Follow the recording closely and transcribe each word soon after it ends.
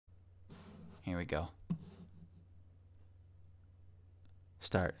Here we go.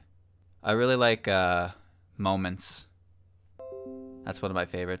 Start. I really like moments. That's one of my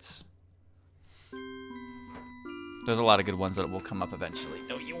favorites. There's a lot of good ones that will come up eventually.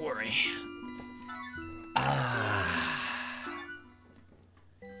 Don't you worry.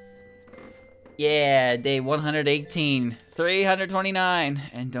 Yeah, day 118, 329,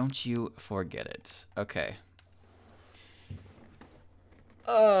 and don't you forget it. Okay.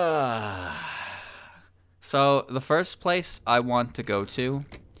 So the first place I want to go to.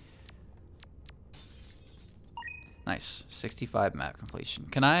 Nice, 65 map completion.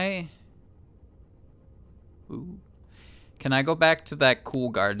 Can I? Ooh. Can I go back to that cool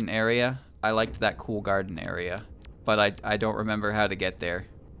garden area? I liked that cool garden area, but I don't remember how to get there.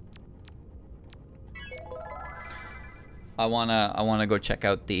 I wanna go check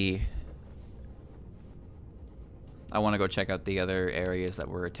out the. I wanna go check out the other areas that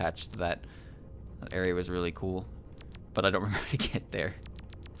were attached to that. That area was really cool, but I don't remember how to get there.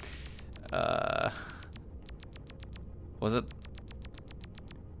 Was it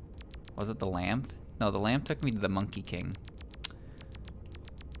the lamp? No, the lamp took me to the Monkey King.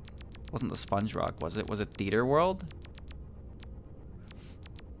 Wasn't the Sponge Rock, was it? Was it Theater World?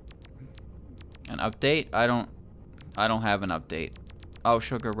 An update? I don't have an update. Oh,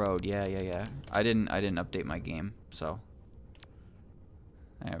 Sugar Road. Yeah. I didn't update my game, so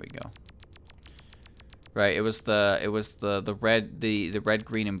there we go. Right, it was the red,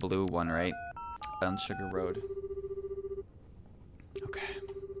 green, and blue one, right? On Sugar Road. Okay.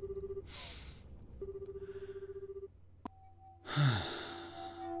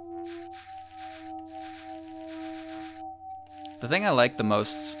 The thing I like the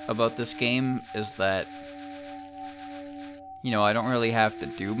most about this game is that, you know, I don't really have to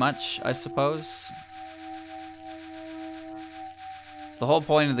do much, I suppose. The whole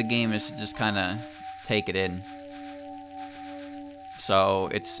point of the game is to just kind of take it in. So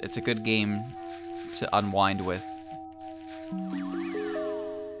it's a good game to unwind with.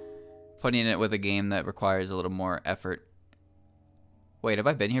 Putting it with a game that requires a little more effort. Wait, have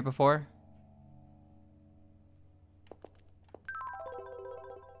I been here before?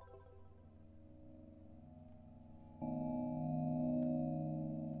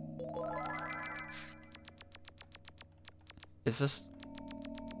 Is this...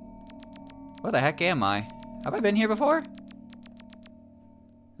 Where the heck am I? Have I been here before?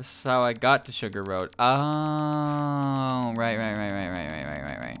 This is how I got to Sugar Road. Oh, right.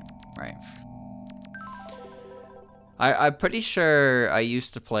 I'm pretty sure I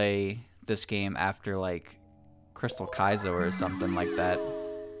used to play this game after, like, Crystal Kaizo or something like that.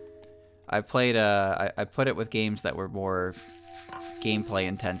 I played, I put it with games that were more gameplay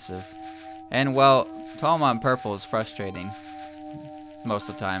intensive. And, well, Toma in Purple is frustrating most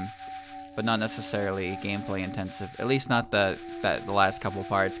of the time, but not necessarily gameplay intensive. At least not the last couple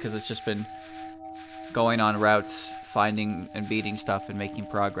parts, because it's just been going on routes, finding and beating stuff, and making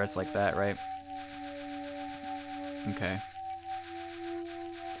progress like that, right? Okay.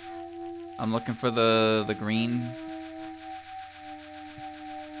 I'm looking for the green.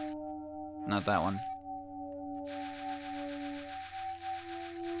 Not that one.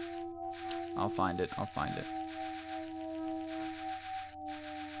 I'll find it.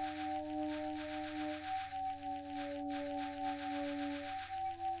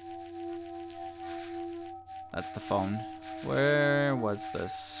 That's the phone. Where was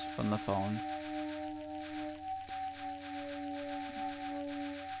this from the phone?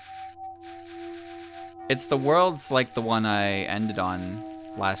 It's the worlds like the one I ended on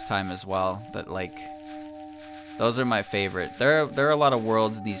last time as well. That, like, those are my favorite. There are a lot of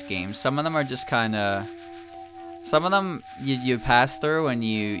worlds in these games. Some of them are just kind of... Some of them you pass through and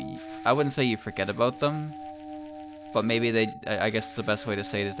I wouldn't say you forget about them. But maybe they... I guess the best way to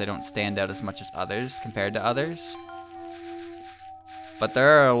say it is they don't stand out as much as others compared to others. But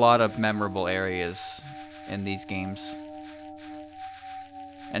there are a lot of memorable areas in these games.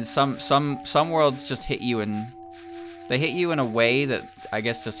 And some worlds just hit you in... They hit you in a way that I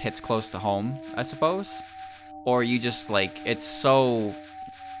guess just hits close to home, I suppose. Or you just, like, it's so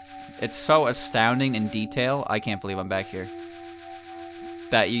astounding in detail. I can't believe I'm back here.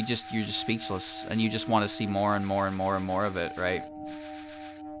 That you're just speechless, and you just want to see more and more and more and more of it, right?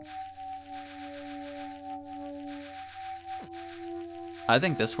 I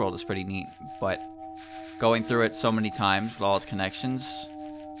think this world is pretty neat, but going through it so many times with all its connections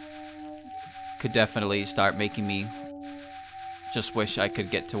could definitely start making me just wish I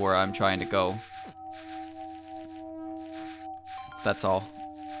could get to where I'm trying to go. That's all.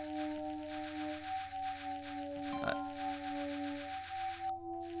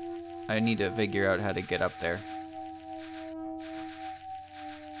 I need to figure out how to get up there.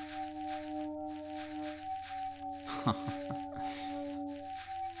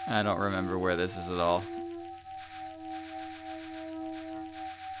 I don't remember where this is at all.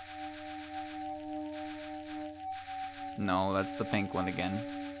 No, that's the pink one again.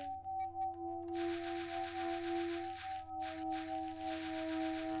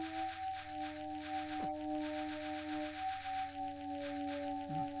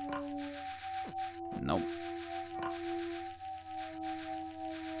 Nope.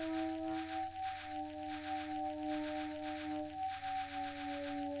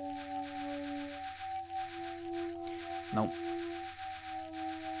 Nope.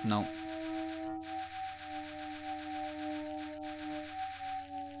 Nope.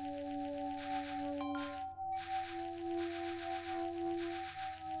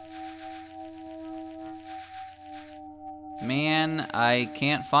 Man, I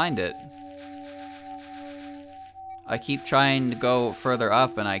can't find it. I keep trying to go further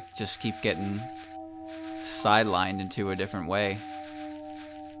up and I just keep getting sidelined into a different way.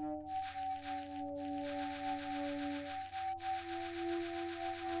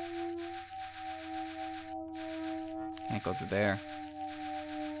 Can't go through there.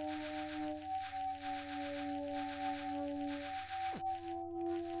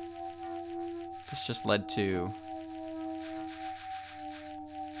 This just led to...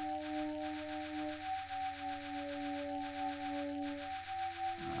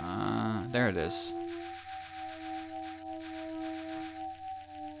 there it is.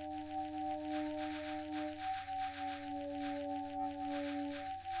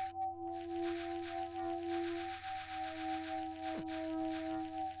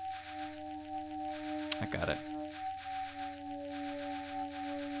 I got it.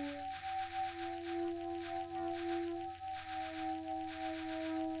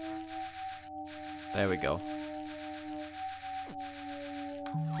 There we go.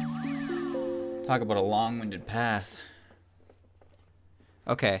 Talk about a long-winded path.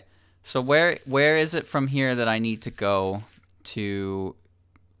 Okay, so where is it from here that I need to go to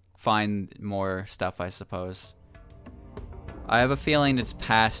find more stuff, I suppose? I have a feeling it's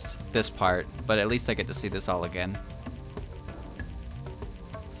past this part, but at least I get to see this all again.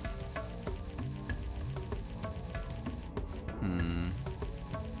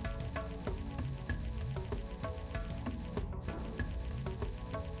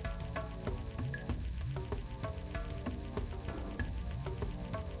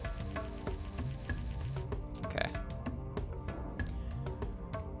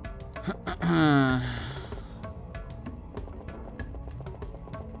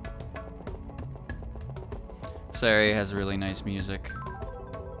 This area has really nice music.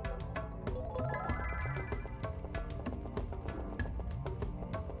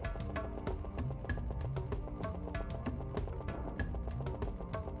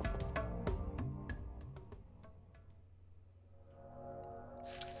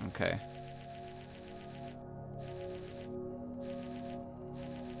 Okay.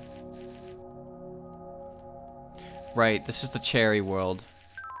 Right, this is the cherry world.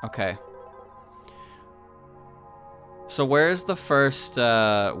 Okay. So where's the first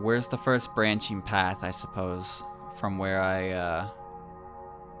branching path, I suppose, from where I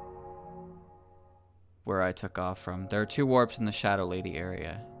took off from? There are 2 warps in the Shadow Lady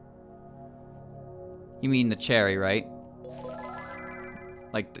area. You mean the cherry, right?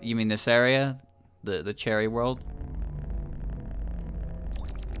 Like, you mean this area? The cherry world?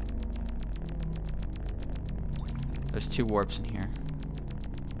 There's 2 warps in here.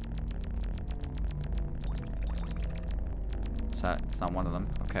 It's not one of them.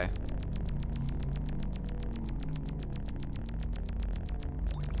 Okay.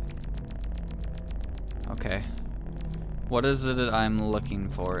 Okay. What is it that I'm looking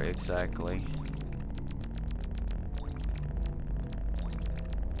for exactly?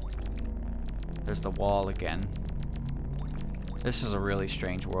 There's the wall again. This is a really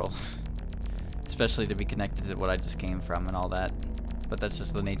strange world. Especially to be connected to what I just came from and all that. But that's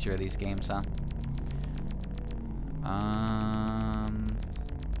just the nature of these games, huh?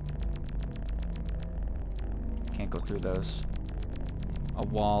 Can't go through those. A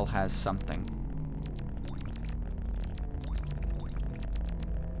wall has something.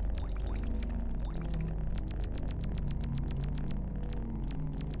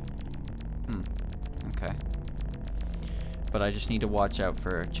 Okay. But I just need to watch out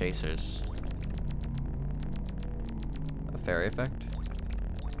for chasers. A fairy effect?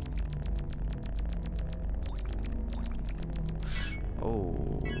 Oh.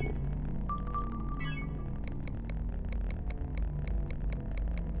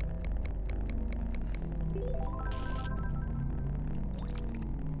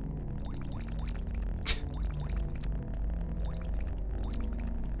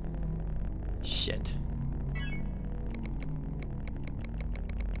 Shit.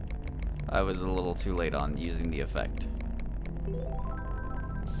 I was a little too late on using the effect.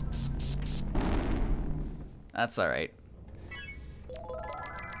 That's alright.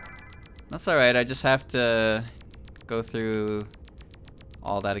 That's alright, I just have to go through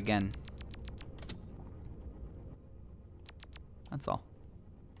all that again. That's all.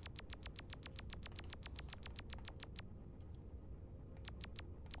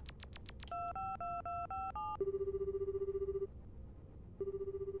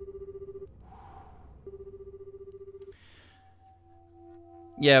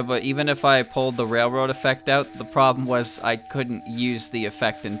 Yeah, but even if I pulled the railroad effect out, the problem was I couldn't use the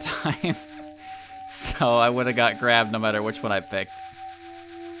effect in time. So I would have got grabbed no matter which one I picked.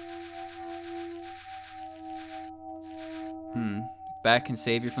 Back and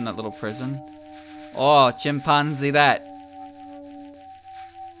save you from that little prison. Oh, chimpanzee that.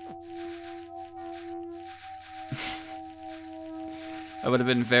 That would have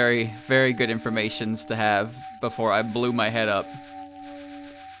been very, very good informations to have before I blew my head up.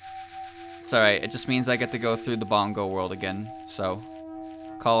 It's alright, it just means I get to go through the bongo world again, so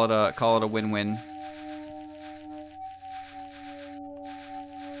call it a win-win.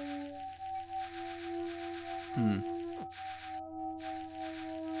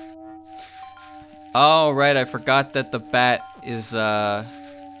 Oh, right, I forgot that the bat is, I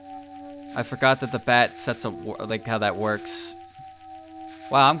forgot that the bat sets a, like, how that works.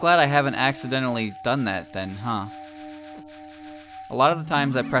 Wow, I'm glad I haven't accidentally done that then, huh? A lot of the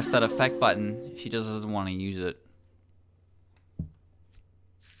times I press that effect button, she just doesn't want to use it.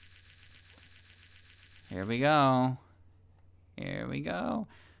 Here we go. Here we go.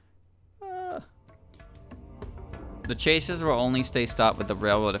 The chases will only stay stopped with the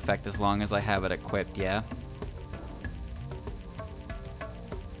railroad effect as long as I have it equipped, yeah?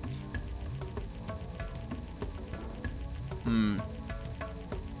 A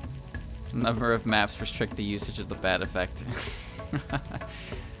number of maps restrict the usage of the bat effect.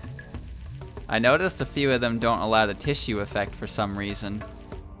 I noticed a few of them don't allow the tissue effect for some reason,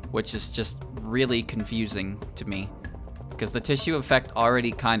 which is just really confusing to me. Because the tissue effect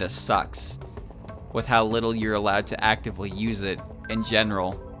already kinda sucks with how little you're allowed to actively use it in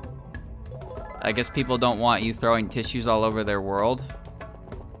general. I guess people don't want you throwing tissues all over their world.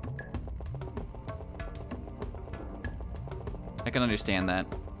 I can understand that.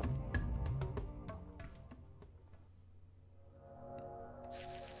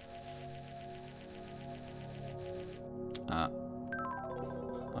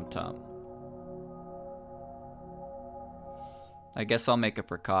 I'm Tom. I guess I'll make a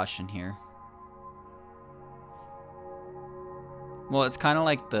precaution here. Well, it's kind of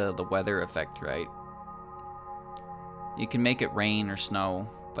like the weather effect, right? You can make it rain or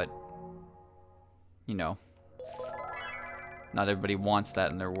snow, but, you know, not everybody wants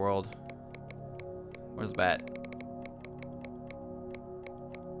that in their world. Where's the bat?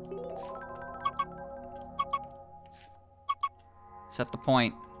 Set the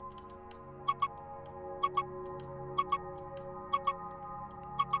point.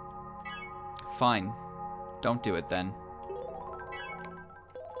 Fine. Don't do it then.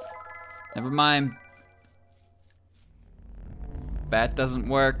 Never mind. Bat doesn't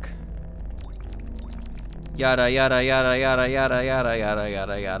work. Yada yada yada yada yada yada yada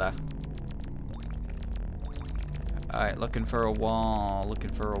yada yada. Alright, looking for a wall, looking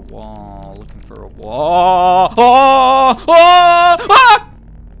for a wall, looking for a wall. Oh! Oh! Ah!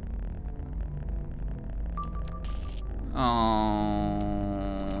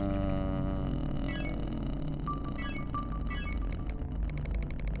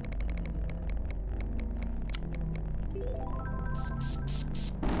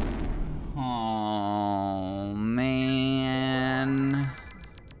 Oh, man.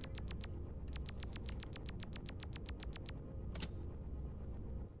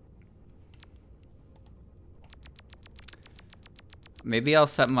 Maybe I'll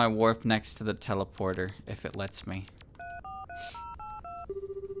set my warp next to the teleporter if it lets me.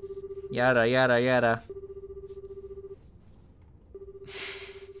 Yada yada yada.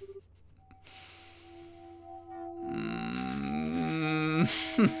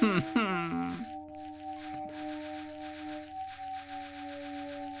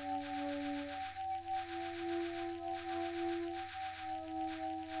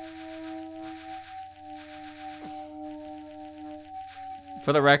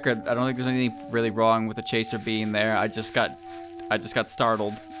 For the record, I don't think there's anything really wrong with the chaser being there. I just got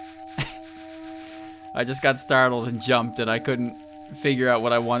startled. I just got startled and jumped, and I couldn't figure out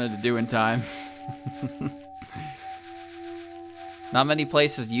what I wanted to do in time. Not many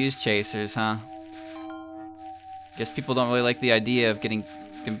places use chasers, huh? Guess people don't really like the idea of getting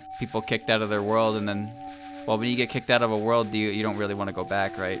people kicked out of their world, and then, well, when you get kicked out of a world, you don't really want to go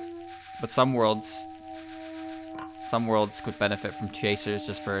back, right? But some worlds could benefit from chasers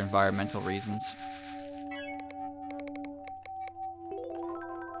just for environmental reasons.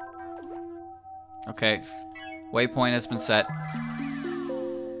 Okay, waypoint has been set.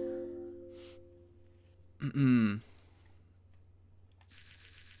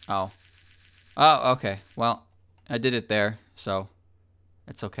 Oh. Oh, okay. Well, I did it there, so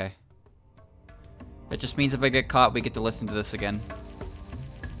it's okay. It just means if I get caught, we get to listen to this again.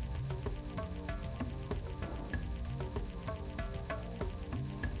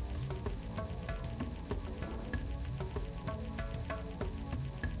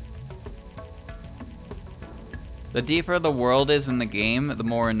 The deeper the world is in the game, the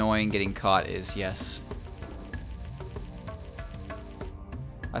more annoying getting caught is, yes.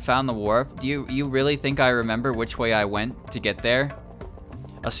 I found the warp. Do you really think I remember which way I went to get there?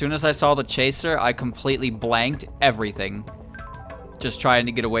 As soon as I saw the chaser, I completely blanked everything. Just trying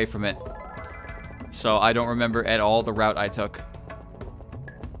to get away from it. So I don't remember at all the route I took.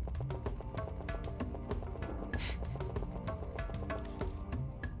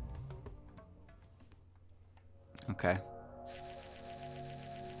 Okay.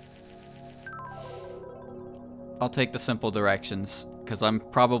 I'll take the simple directions, because I'm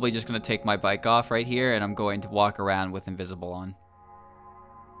probably just going to take my bike off right here, and I'm going to walk around with invisible on.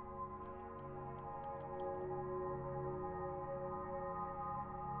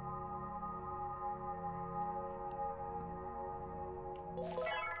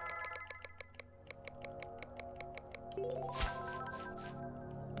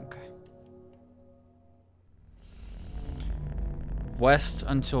 West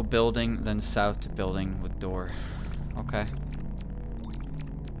until building, then south to building with door. Okay.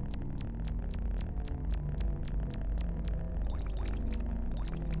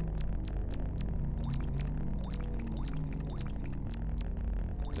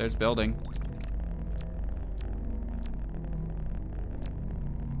 There's building.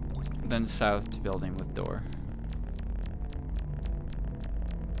 Then south to building with door.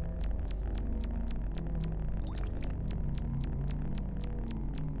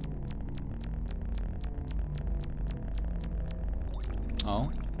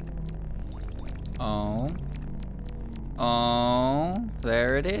 Oh. Oh. Oh.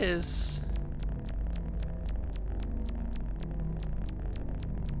 There it is.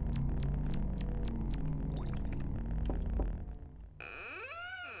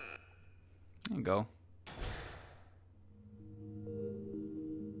 There you go.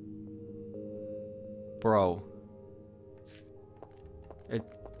 Bro. It...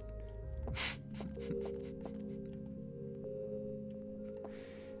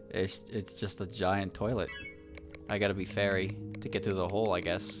 It's just a giant toilet. I gotta be fairy to get through the hole, I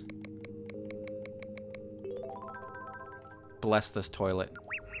guess. Bless this toilet.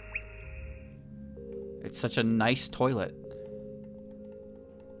 It's such a nice toilet.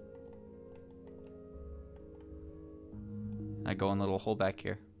 I go in the little hole back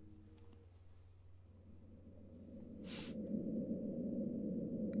here.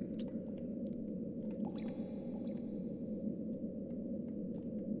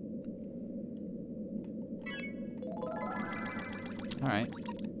 Alright.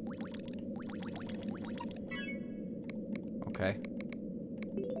 Okay.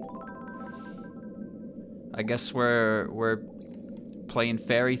 I guess we're playing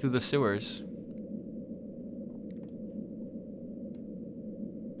fairy through the sewers.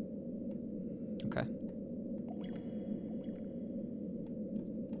 Okay.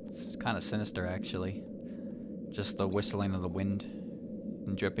 It's kind of sinister, actually. Just the whistling of the wind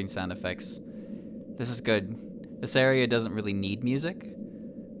and dripping sound effects. This is good. This area doesn't really need music,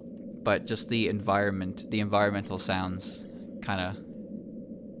 but just the environment, the environmental sounds kind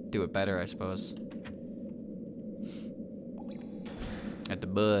of do it better, I suppose. At the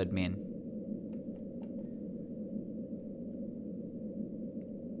bud, man.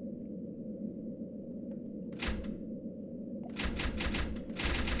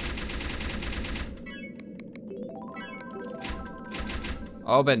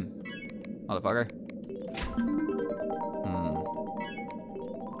 Open, motherfucker.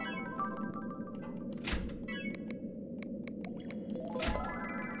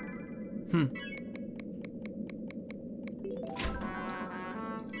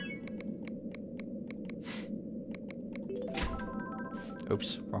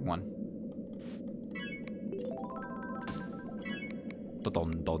 Oops, wrong one.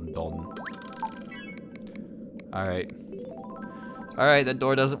 Dun dun dun. Alright. Alright, that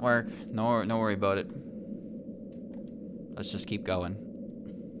door doesn't work. No worry about it. Let's just keep going.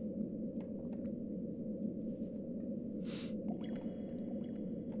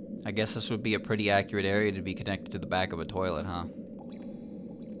 I guess this would be a pretty accurate area to be connected to the back of a toilet, huh?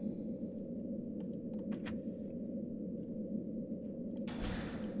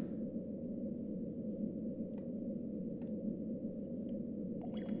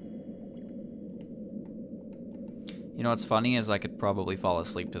 You know what's funny is I could probably fall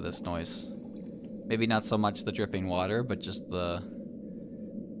asleep to this noise. Maybe not so much the dripping water, but just the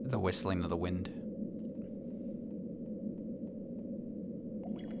whistling of the wind.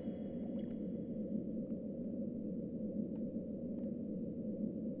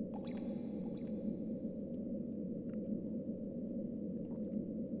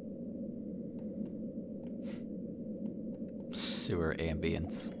 Sewer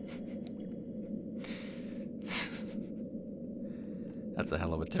ambience. That's a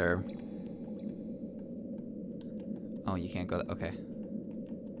hell of a term. Oh, you can't go that. Okay.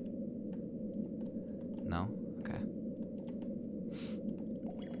 No? Okay.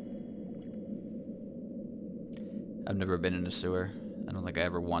 I've never been in a sewer. I don't think I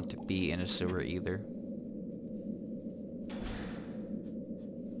ever want to be in a sewer either.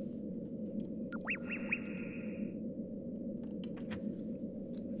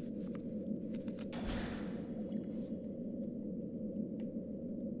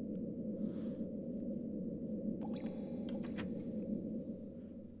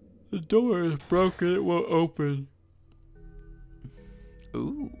 The door is broken, it won't open.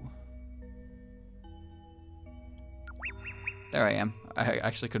 Ooh. There I am. I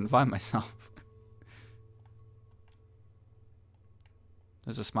actually couldn't find myself.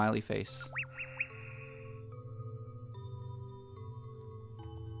 There's a smiley face.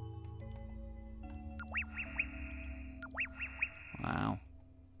 Wow.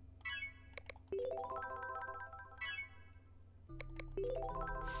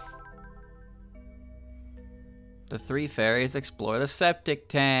 The three fairies explore the septic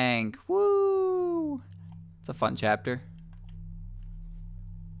tank. Woo! It's a fun chapter.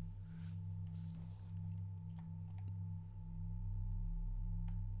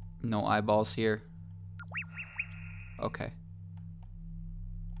 No eyeballs here. Okay.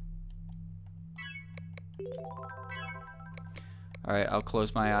 Alright, I'll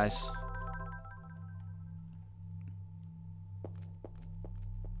close my eyes.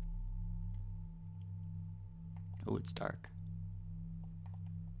 Oh, it's dark.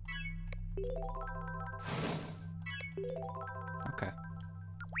 Okay.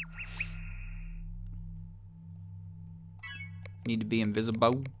 Need to be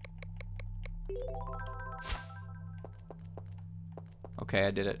invisible. Okay,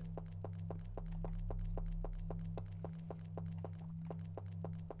 I did it.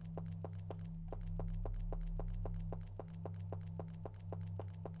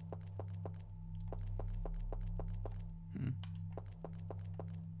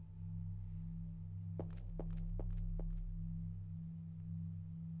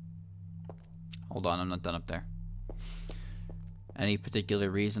 Hold on, I'm not done up there. Any particular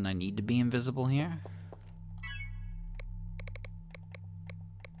reason I need to be invisible here?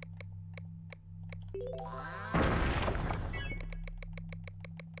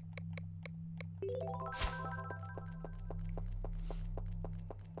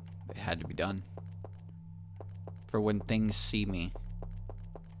 It had to be done. For when things see me.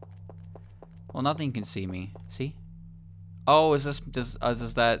 Well, nothing can see me. See? Oh, is this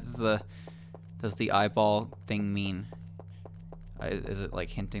does the eyeball thing mean? Is it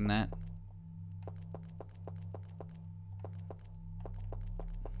like hinting that?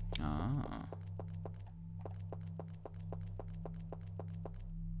 Oh.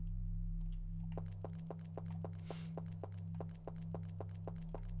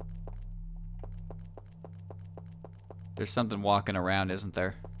 There's something walking around, isn't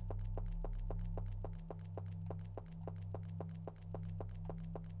there?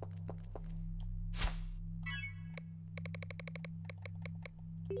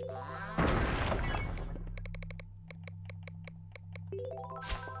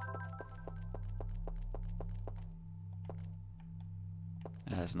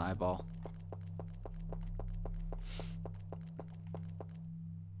 It has an eyeball.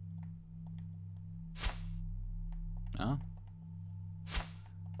 Oh.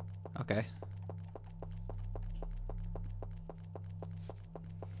 Okay.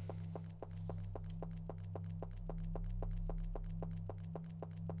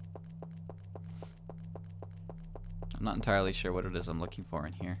 I'm not entirely sure what it is I'm looking for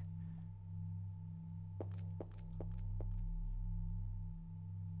in here.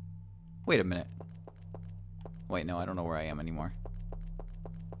 Wait a minute. Wait, no, I don't know where I am anymore.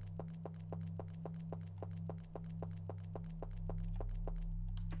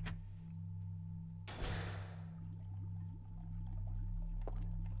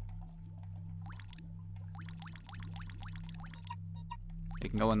 You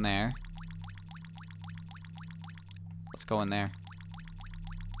can go in there. Let's go in there.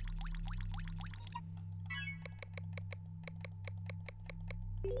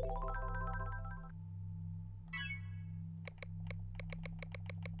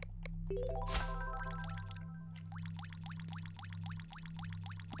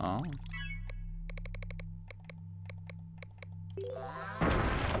 Oh.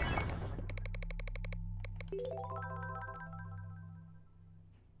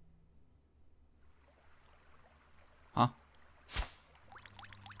 Huh?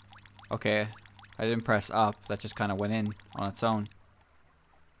 Okay. I didn't press up. That just kind of went in on its own.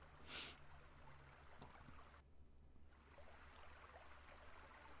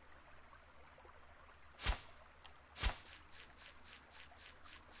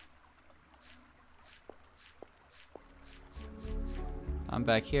 I'm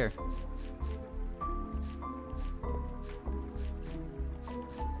back here.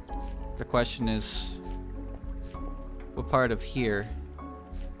 The question is, what part of here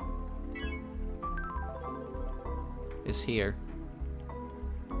is here?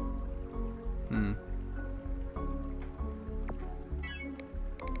 Hmm.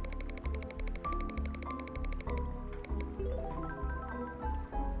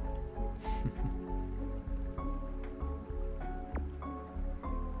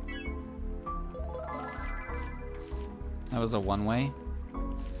 That was a one-way.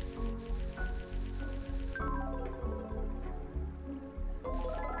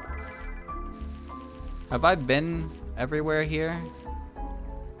 Have I been everywhere here?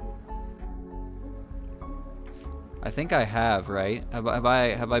 I think I have, right? Have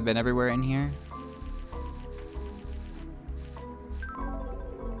I been everywhere in here?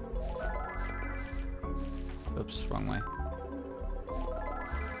 Oops, wrong way.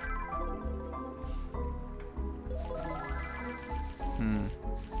 Hmm.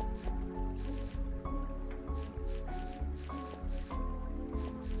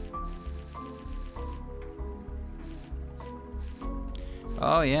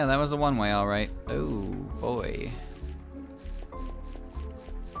 Oh yeah, that was a one-way, all right. Oh boy.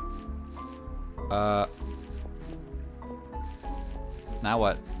 Now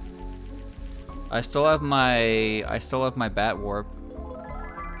what? I still have my bat warp.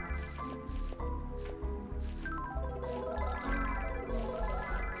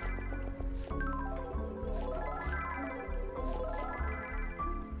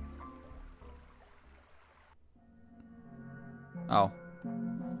 Oh.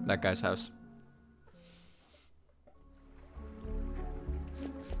 That guy's house.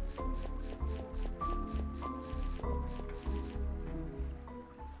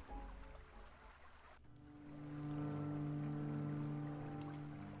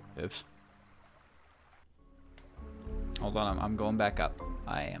 Oops. Hold on, I'm going back up.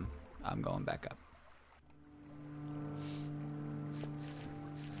 I'm going back up.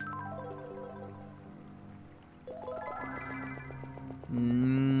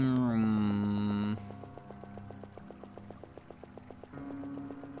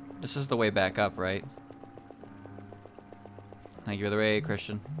 This is the way back up, right? Thank you for the raid,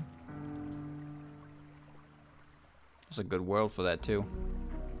 Christian. There's a good world for that, too.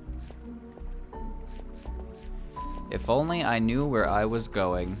 If only I knew where I was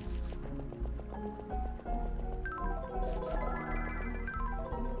going.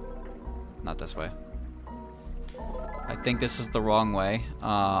 Not this way. I think this is the wrong way.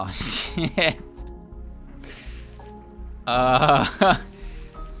 Oh, shit.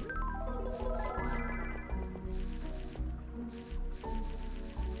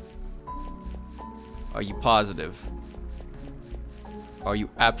 Are you positive? Are you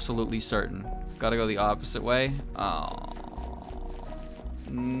absolutely certain? Gotta go the opposite way? Oh.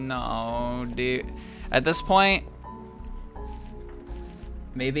 No, dude. At this point,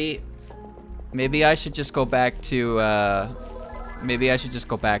 maybe I should just go back to, maybe I should just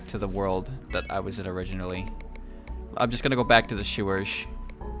go back to the world that I was in originally. I'm just gonna go back to the sewers.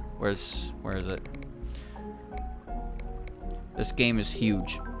 Where is it? This game is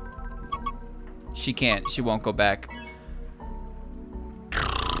huge. She won't go back.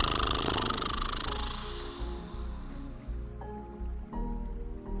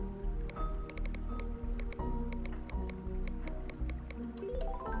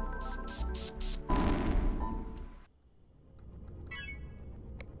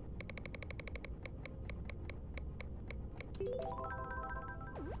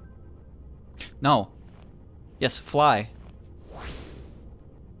 No. Yes, fly.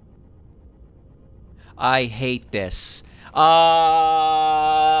 I hate this.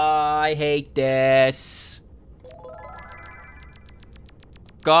 I hate this.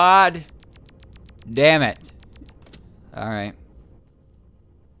 God damn it. Alright.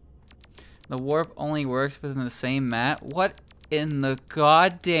 The warp only works within the same map? What in the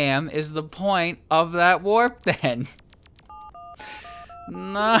goddamn is the point of that warp then?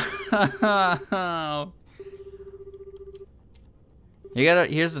 No.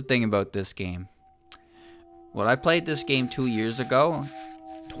 Here's the thing about this game. When I played this game 2 years ago,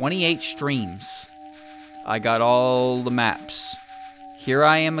 28 streams. I got all the maps. Here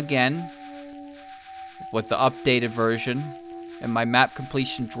I am again with the updated version, and my map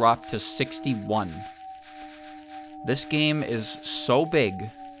completion dropped to 61. This game is so big,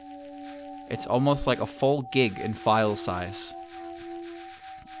 it's almost like a full gig in file size.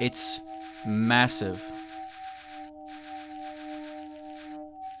 It's massive.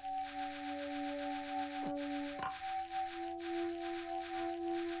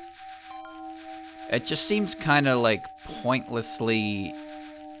 It just seems kind of like pointlessly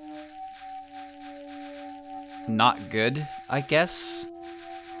not good, I guess.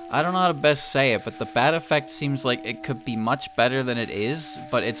 I don't know how to best say it, but the bad effect seems like it could be much better than it is,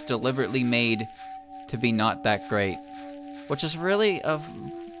 but it's deliberately made to be not that great. Which is really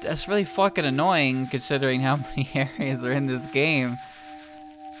that's really fucking annoying considering how many areas are in this game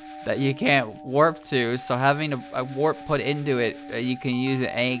that you can't warp to, so having a warp put into it you can use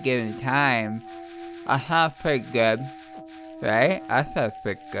at any given time, I have pretty good, right? I felt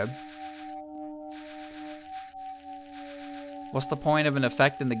pretty good. What's the point of an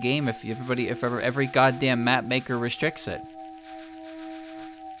effect in the game if every goddamn map maker restricts it?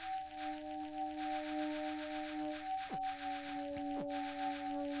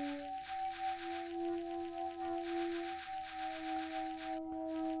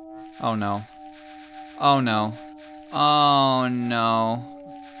 Oh no. Oh no. Oh no.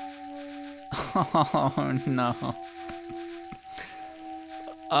 Oh no.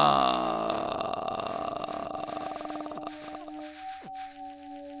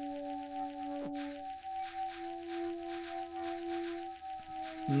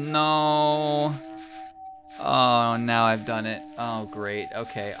 No. Oh, now I've done it. Oh, great.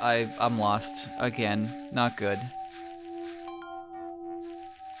 Okay, I'm lost again. Not good.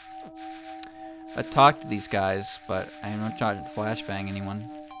 I talked to these guys, but I'm not trying to flashbang anyone.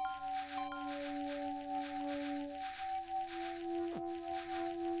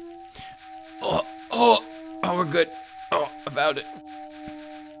 Oh, we're good. Oh, I found it.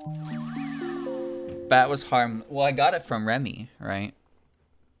 Bat was harm. Well, I got it from Remy, right?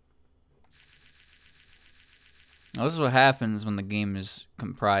 Well, this is what happens when the game is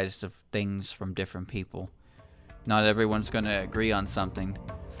comprised of things from different people. Not everyone's gonna agree on something.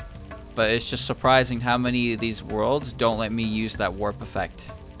 But it's just surprising how many of these worlds don't let me use that warp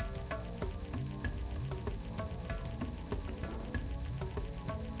effect.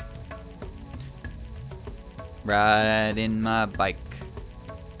 Riding my bike.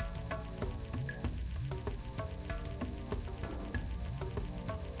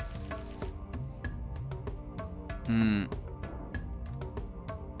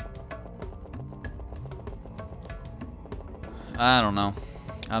 I don't know.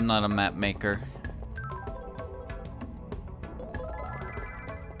 I'm not a map maker.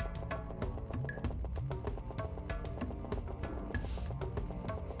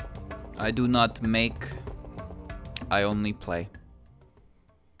 I do not make, I only play.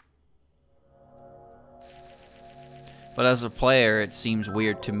 But as a player, it seems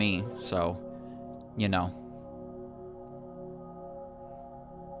weird to me, so, you know.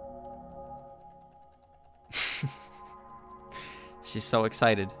 She's so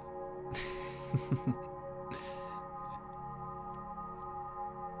excited.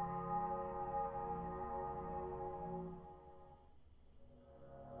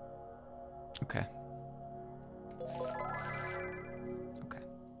 Okay. Okay.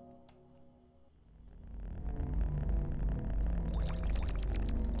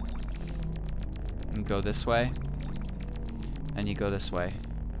 You go this way, and you go this way.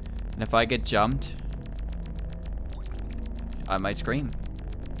 And if I get jumped, I might scream.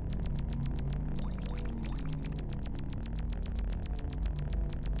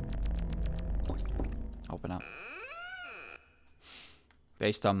 Open up.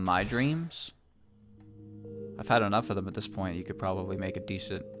 Based on my dreams? I've had enough of them at this point. You could probably make a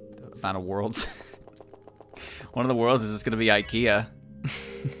decent amount of worlds. One of the worlds is just gonna be IKEA.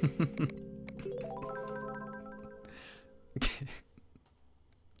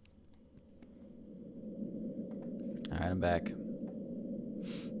 Alright, I'm back.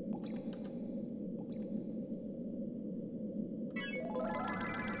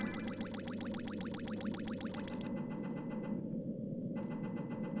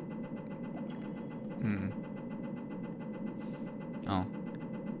 Oh.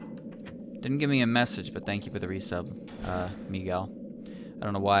 Didn't give me a message, but thank you for the resub, Miguel. I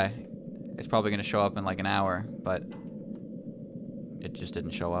don't know why. It's probably going to show up in like an hour, but it just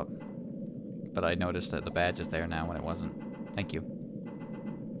didn't show up. But I noticed that the badge is there now when it wasn't. Thank you.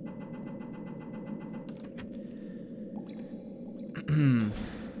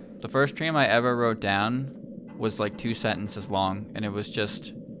 The first dream I ever wrote down was like 2 sentences long, and it was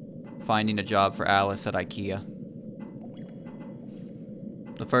just finding a job for Alice at IKEA.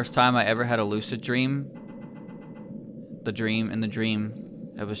 The first time I ever had a lucid dream, in the dream,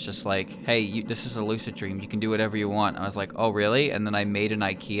 it was just like, hey, this is a lucid dream. You can do whatever you want. I was like, oh, really? And then I made an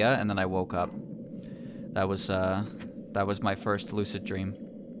IKEA, and then I woke up. That was my first lucid dream.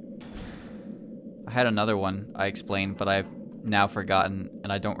 I had another one I explained, but I've now forgotten,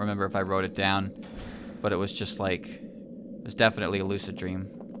 and I don't remember if I wrote it down. But it was just like, it was definitely a lucid dream.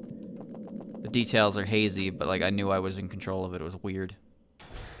 The details are hazy, but like I knew I was in control of it. It was weird.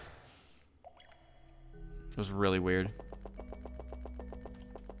 It was really weird.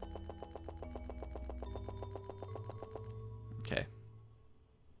 Okay.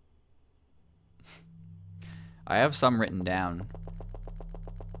 I have some written down.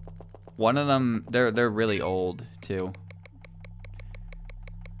 One of them, they're really old too.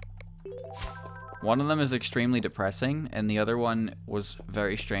 One of them is extremely depressing, and the other one was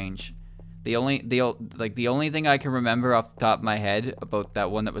very strange. The only thing I can remember off the top of my head about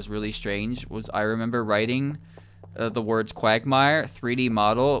that one that was really strange was I remember writing the words Quagmire 3D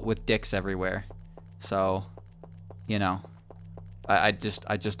model with dicks everywhere. So, you know, I just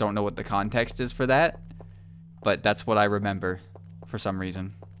don't know what the context is for that, but that's what I remember for some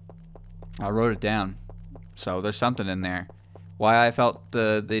reason. I wrote it down, so there's something in there. Why I felt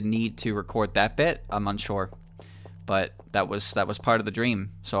the need to record that bit, I'm unsure. But that was part of the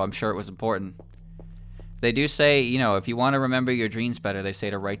dream, so I'm sure it was important. They do say, you know, if you want to remember your dreams better, they say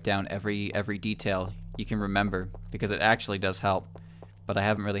to write down every detail you can remember, because it actually does help. But I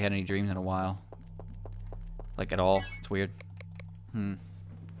haven't really had any dreams in a while. Like, at all. It's weird. You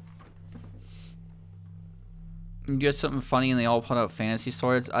get something funny and they all put out fantasy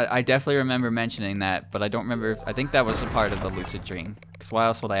swords. I definitely remember mentioning that, but I don't remember I think that was a part of the lucid dream. Because why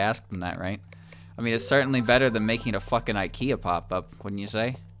else would I ask them that, right? I mean, it's certainly better than making a fucking IKEA pop up, wouldn't you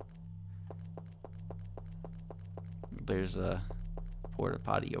say? There's a porta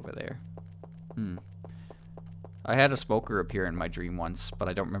potty over there. I had a smoker appear in my dream once, but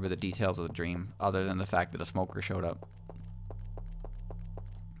I don't remember the details of the dream, other than the fact that a smoker showed up.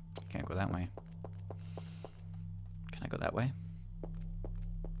 Can't go that way. Can I go that way?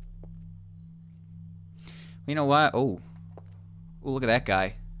 You know what? Oh. Oh, look at that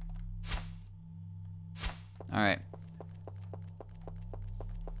guy. Alright.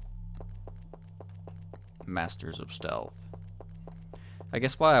 Masters of Stealth. I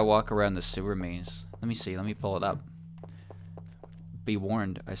guess while I walk around the sewer maze. Let me see. Let me pull it up. Be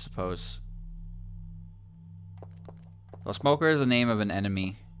warned, I suppose. Well, Smoker is the name of an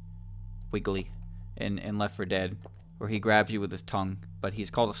enemy. Wiggly. In Left 4 Dead. Where he grabs you with his tongue. But he's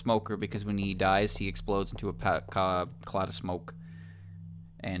called a smoker because when he dies, he explodes into a cloud of smoke.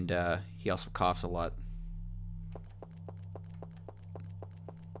 And he also coughs a lot.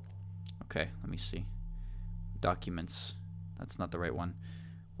 Okay, let me see. Documents. That's not the right one.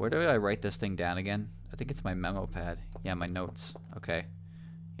 Where do I write this thing down again? I think it's my memo pad. Yeah, my notes. Okay.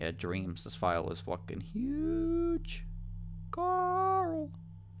 Yeah, dreams. This file is fucking huge. Carl.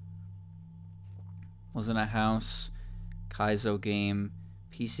 Was in a house. Kaizo game.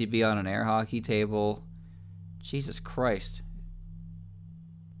 PCB on an air hockey table. Jesus Christ.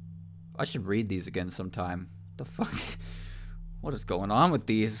 I should read these again sometime. The fuck? What is going on with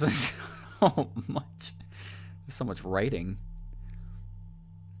these? There's so much. There's so much writing.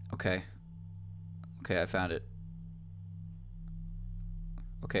 Okay. Okay, I found it.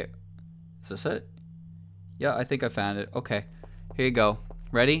 Okay. Is this it? Yeah, I think I found it. Okay. Here you go.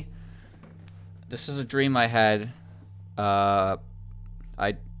 Ready? This is a dream I had. I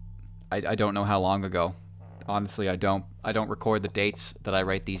don't know how long ago. Honestly, I don't record the dates that I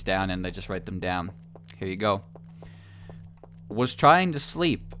write these down, and I just write them down. Here you go. Was trying to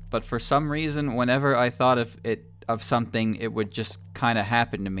sleep, but for some reason, whenever I thought of something, it would just kind of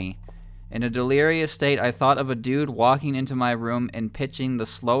happen to me. In a delirious state, I thought of a dude walking into my room and pitching the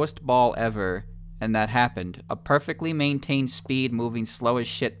slowest ball ever, and that happened. A perfectly maintained speed, moving slow as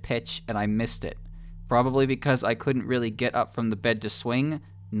shit pitch, and I missed it. Probably because I couldn't really get up from the bed to swing,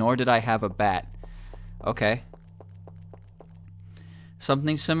 nor did I have a bat. Okay.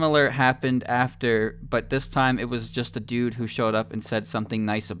 Something similar happened after, but this time it was just a dude who showed up and said something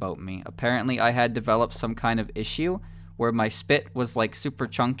nice about me. Apparently I had developed some kind of issue where my spit was like super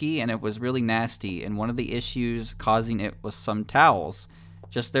chunky and it was really nasty, and one of the issues causing it was some towels.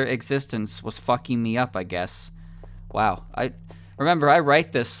 Just their existence was fucking me up, I guess. Wow. Remember, I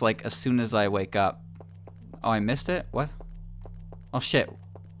write this like as soon as I wake up. Oh, I missed it? What? Oh shit.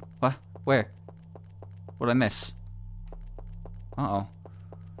 What? Where? What did I miss? Uh-oh.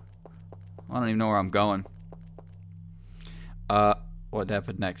 I don't even know where I'm going. What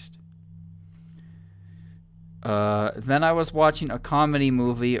happened next? Then I was watching a comedy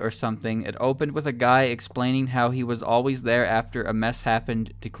movie or something. It opened with a guy explaining how he was always there after a mess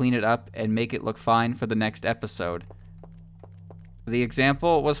happened to clean it up and make it look fine for the next episode. The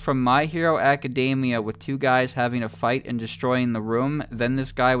example was from My Hero Academia with two guys having a fight and destroying the room. Then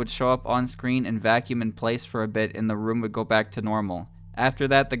this guy would show up on screen and vacuum in place for a bit and the room would go back to normal. After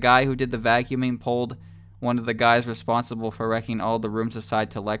that, the guy who did the vacuuming pulled one of the guys responsible for wrecking all the rooms aside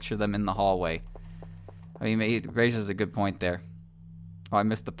to lecture them in the hallway. I mean, he raises a good point there. Oh, I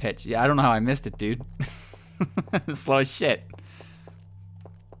missed the pitch. Yeah, I don't know how I missed it, dude. Slow as shit.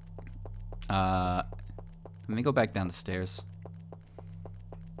 Let me go back down the stairs,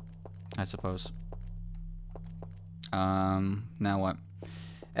 I suppose. Now what?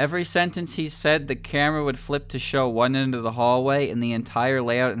 Every sentence he said, the camera would flip to show one end of the hallway, and the entire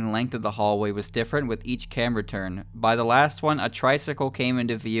layout and length of the hallway was different with each camera turn. By the last one, a tricycle came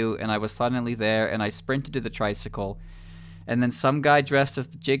into view, and I was suddenly there, and I sprinted to the tricycle. And then some guy dressed as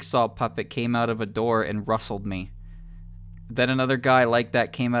the jigsaw puppet came out of a door and rustled me. Then another guy like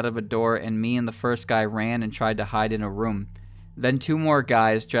that came out of a door, and me and the first guy ran and tried to hide in a room. Then two more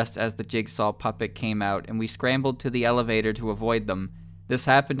guys dressed as the jigsaw puppet came out, and we scrambled to the elevator to avoid them. This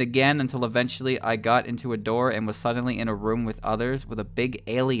happened again until eventually I got into a door and was suddenly in a room with others with a big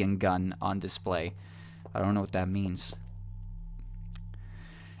alien gun on display. I don't know what that means.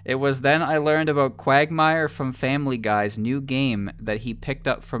 It was then I learned about Quagmire from Family Guy's new game that he picked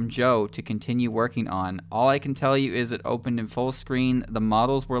up from Joe to continue working on. All I can tell you is it opened in full screen, the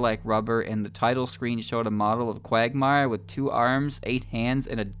models were like rubber, and the title screen showed a model of Quagmire with 2 arms, 8 hands,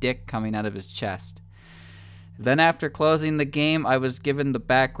 and a dick coming out of his chest. Then after closing the game, I was given the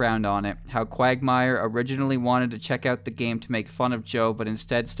background on it, how Quagmire originally wanted to check out the game to make fun of Joe, but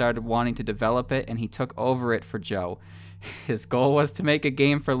instead started wanting to develop it, and he took over it for Joe. His goal was to make a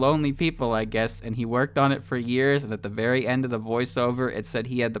game for lonely people, I guess, and he worked on it for years, and at the very end of the voiceover, it said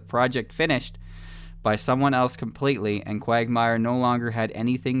he had the project finished by someone else completely, and Quagmire no longer had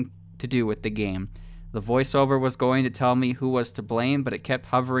anything to do with the game. The voiceover was going to tell me who was to blame, but it kept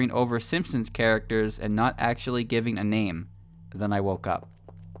hovering over Simpsons characters and not actually giving a name. Then I woke up.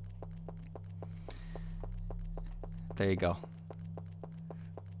 There you go.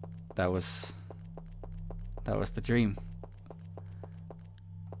 That was the dream.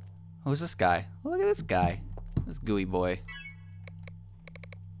 Who's this guy? Oh, look at this guy. This gooey boy.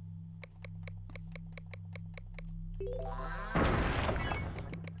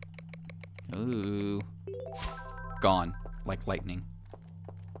 Ooh. Gone. Like lightning.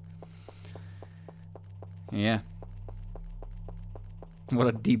 Yeah. What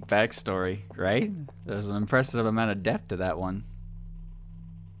a deep backstory, right? There's an impressive amount of depth to that one.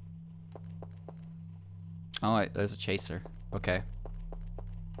 Oh, wait, there's a chaser. Okay.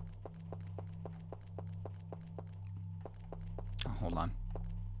 Oh, hold on.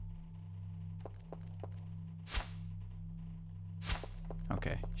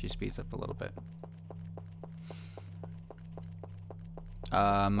 Okay, she speeds up a little bit.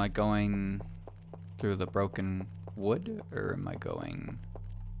 Am I going through the broken wood, or am I going...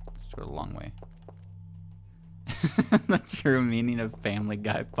 Let's go the long way. The true meaning of Family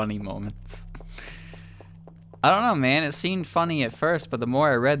Guy funny moments. I don't know, man. It seemed funny at first, but the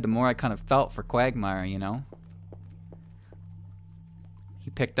more I read, the more I kind of felt for Quagmire, you know? He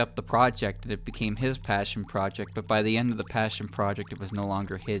picked up the project and it became his passion project, but by the end of the passion project, it was no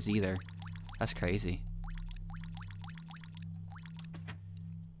longer his either. That's crazy.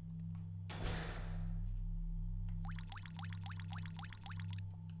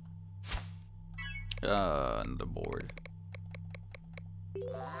 The board.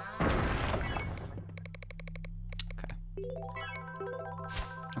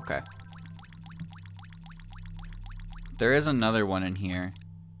 Okay. There is another one in here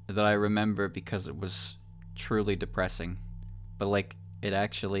that I remember because it was truly depressing. But like, it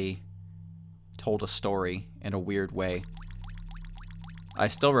actually told a story in a weird way. I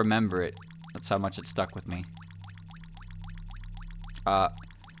still remember it. That's how much it stuck with me.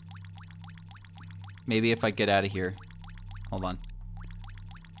 Maybe if I get out of here. Hold on.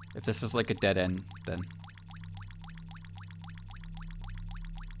 If this is like a dead end, then...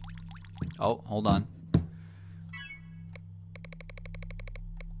 Oh, hold on.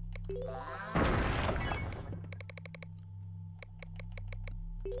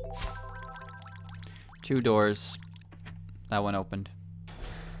 Two doors. That one opened.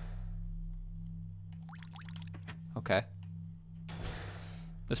 Okay.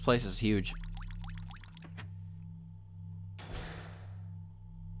 This place is huge.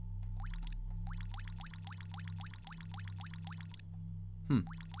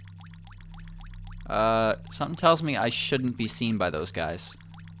 Something tells me I shouldn't be seen by those guys.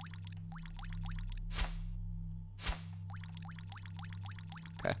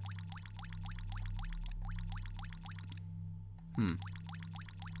 Okay.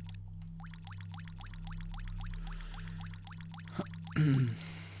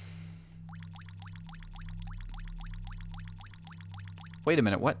 Wait a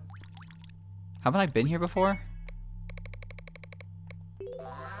minute, what? Haven't I been here before?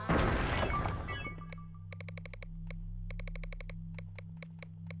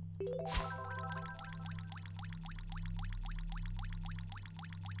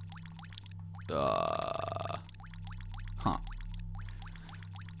 Huh.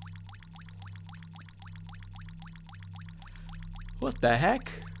 What the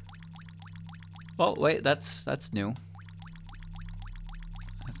heck? Oh, wait, that's new.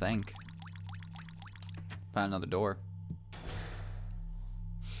 I think. Found another door.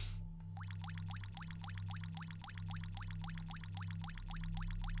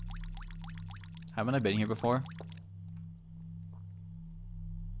 Haven't I been here before?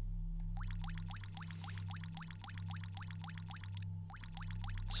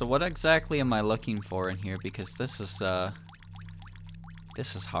 So what exactly am I looking for in here? Because this is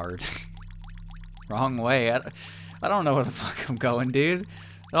hard. Wrong way. I don't know where the fuck I'm going, dude. It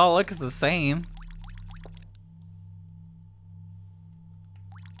all looks the same.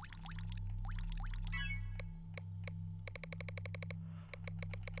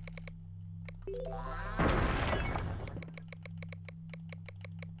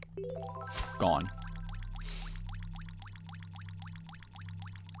 Gone.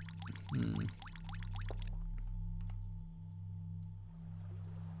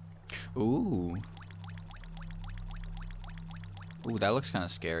 Ooh. Ooh, that looks kind of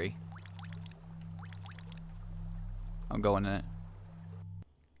scary. I'm going in it.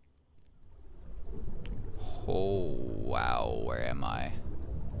 Oh, wow. Where am I?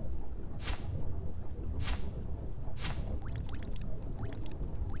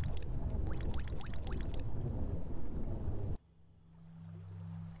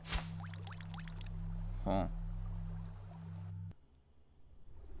 Huh.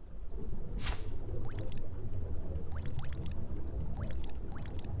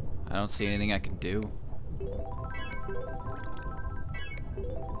 I don't see anything I can do.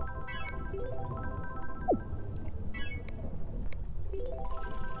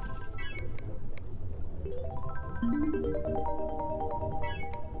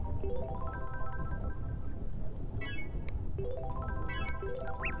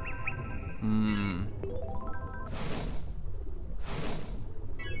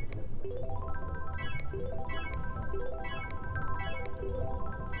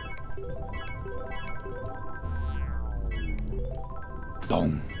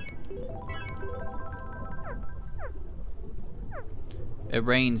 Dong. It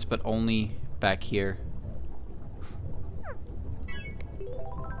rains, but only back here.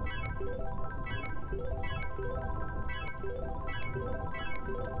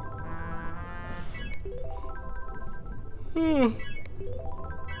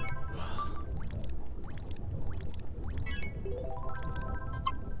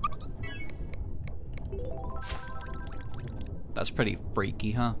 That's pretty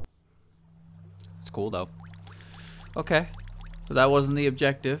freaky, huh? It's cool though. Okay, so that wasn't the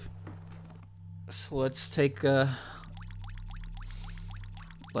objective. So let's take a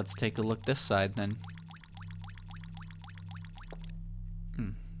look this side then.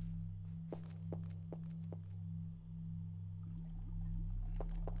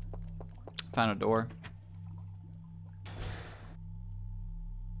 Found a door.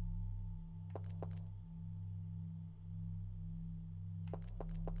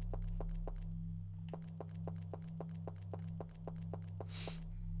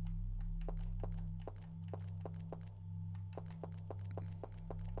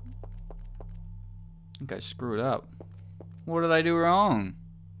 I think I screwed up. What did I do wrong?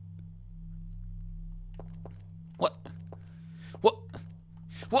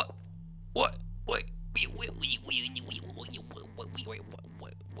 What? What? Wait.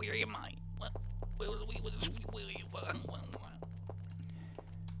 Where am I? What?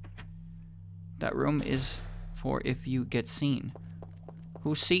 That room is for if you get seen.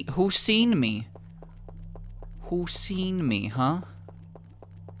 Who's seen me? Who's seen me, huh?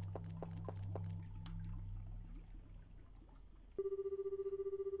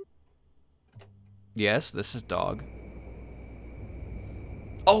 Yes, this is dog.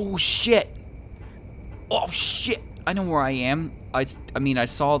 Oh shit! Oh shit! I know where I am. I mean, I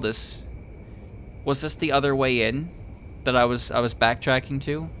saw this. Was this the other way in that I was backtracking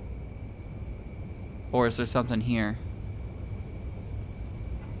to? Or is there something here?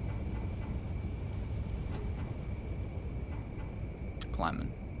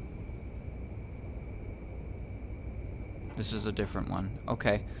 Climbing. This is a different one.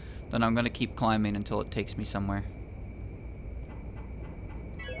 Okay. Then I'm gonna keep climbing until it takes me somewhere.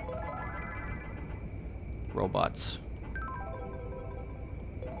 Robots.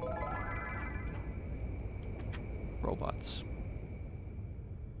 Robots.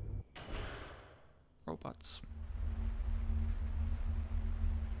 Robots.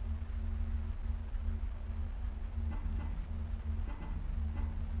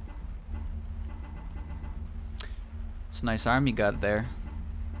 It's a nice arm you got there.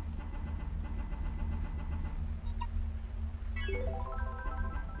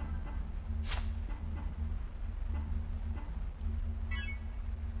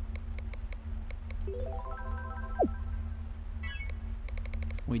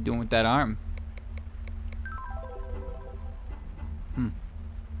 What are you doing with that arm? Is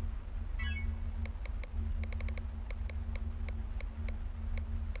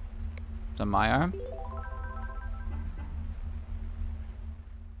that my arm?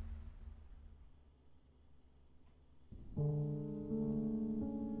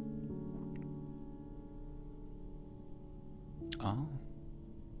 Oh.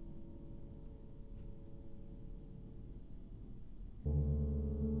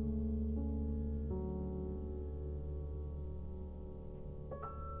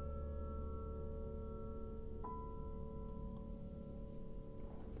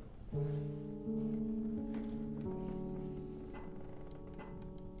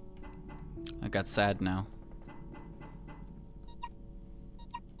 I got sad now.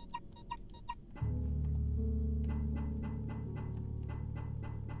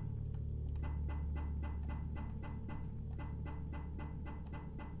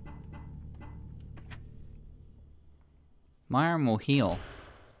 My arm will heal.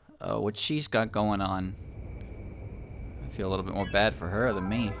 What she's got going on. I feel a little bit more bad for her than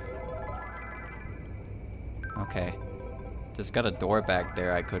me. Okay. There's got a door back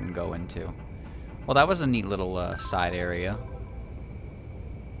there I couldn't go into. Well, that was a neat little side area.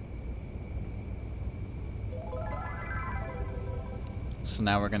 So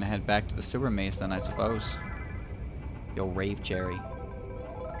now we're gonna head back to the sewer maze then, I suppose. Yo, rave Jerry.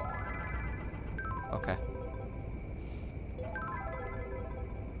 Okay.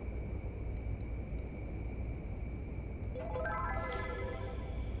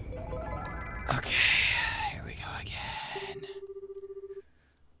 Okay, here we go again.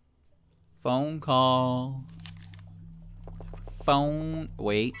 Phone call. Phone.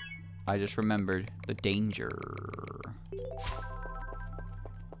 Wait, I just remembered the danger.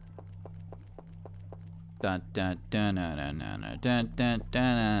 Dun dun dun dun dun dun dun dun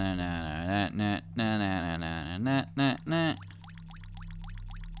dun dun dun dun dun.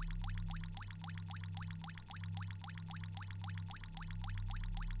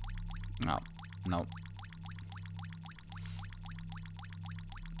 No, nope.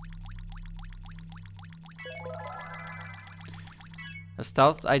 The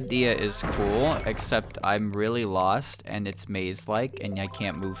stealth idea is cool, except I'm really lost and it's maze-like and I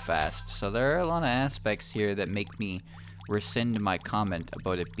can't move fast. So there are a lot of aspects here that make me rescind my comment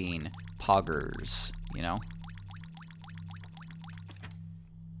about it being poggers, you know?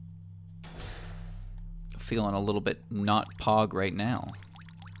 Feeling a little bit not pog right now.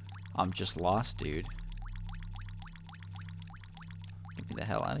 I'm just lost, dude. Get me the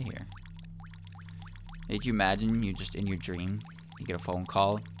hell out of here. Did you imagine you just in your dream, you get a phone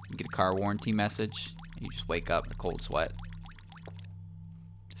call, you get a car warranty message, and you just wake up in a cold sweat?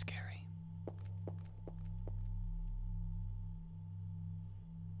 Scary.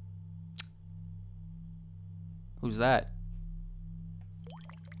 Who's that?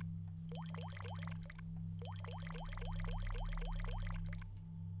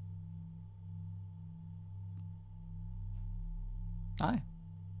 Hi.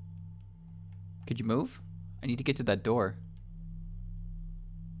 Could you move? I need to get to that door.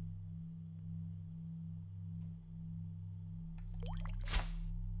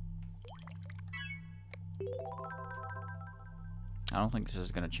 don't think this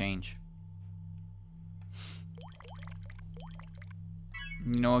is gonna change.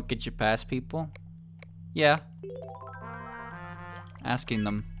 You know what gets you past people? Yeah. Asking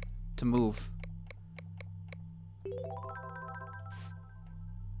them to move.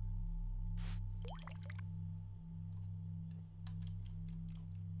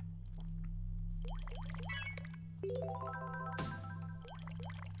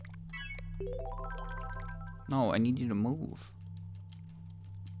 No, I need you to move.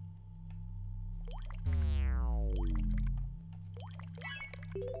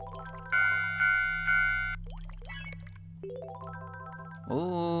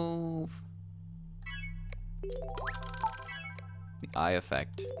 Move. The eye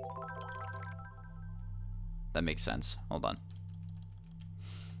effect. That makes sense. Hold on.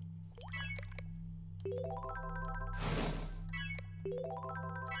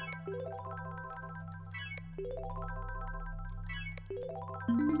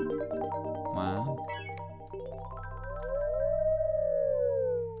 Wow.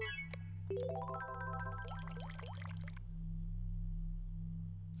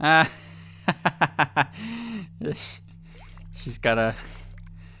 Ah. She's got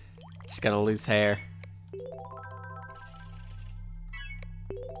loose hair.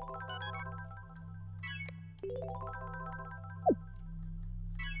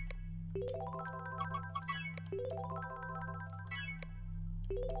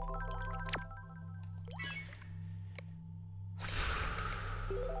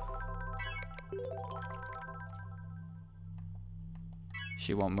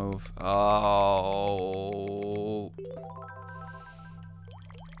 She won't move. Oh.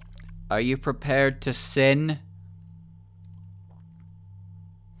 Are you prepared to sin?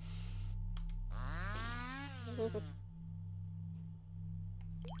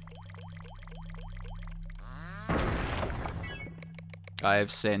 I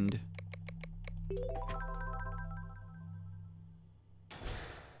have sinned.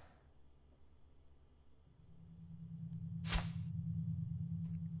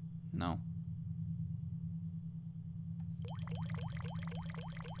 No.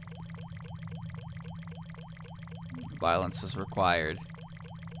 Violence is required.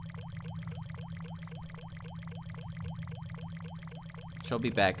 She'll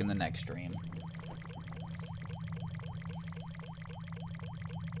be back in the next stream.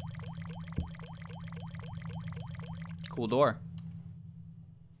 Cool door.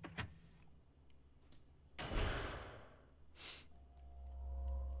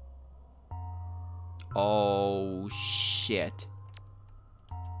 Oh, shit.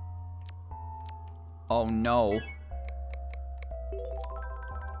 Oh, no.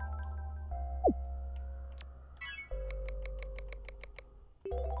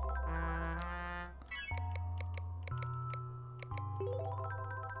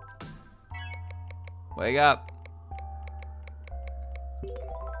 Wake up.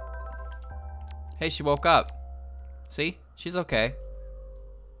 Hey, she woke up. See? She's okay.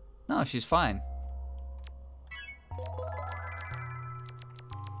 No, she's fine.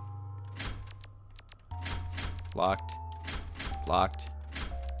 Locked. Locked.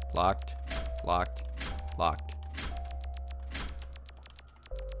 Locked. Locked. Locked.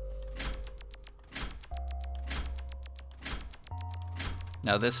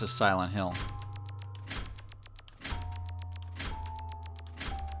 Now this is Silent Hill.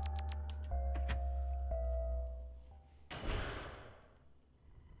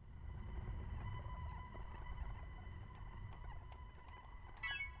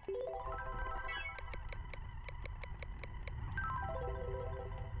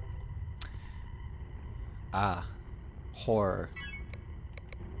 Ah, horror.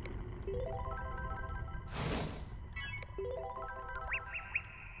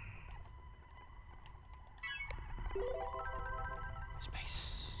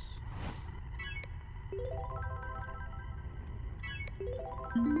 Space.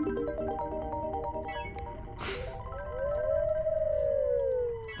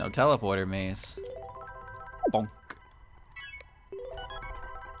 It's no teleporter maze. Bonk.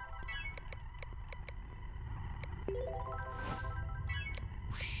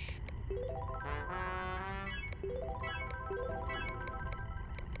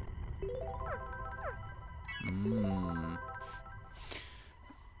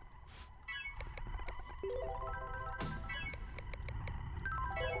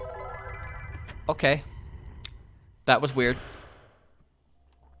 Okay. That was weird.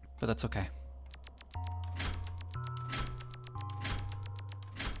 But that's okay.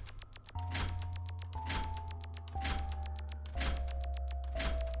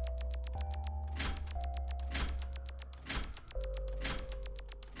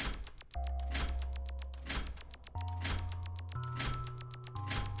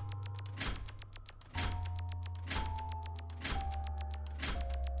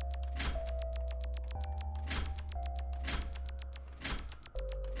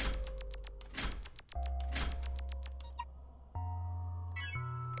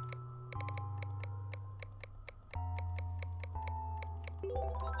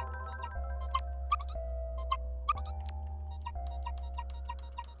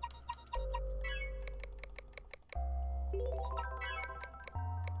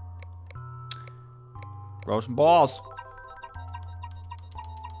 Throw some balls.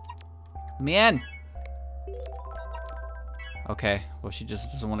 Man. Okay, well, she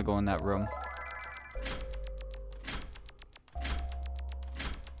just doesn't want to go in that room.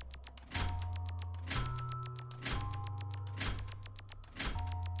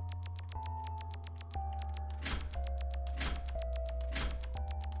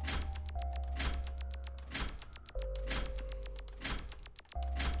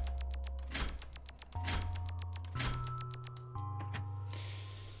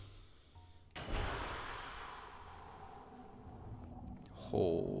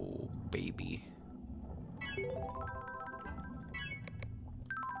 Oh, baby.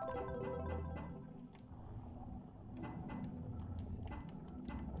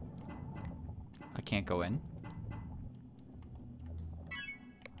 I can't go in.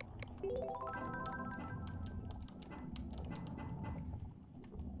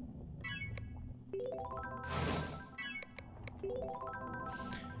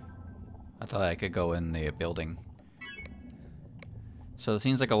 I thought I could go in the building. So it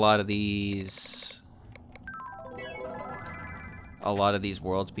seems like a lot of these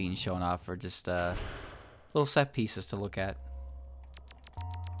worlds being shown off are just little set pieces to look at.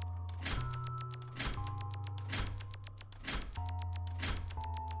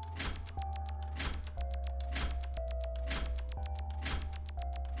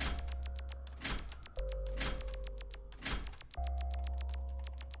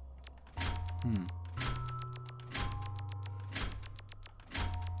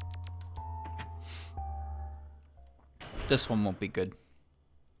 This one won't be good.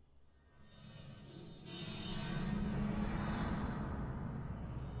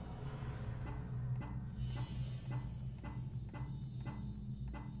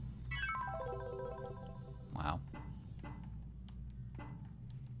 Wow.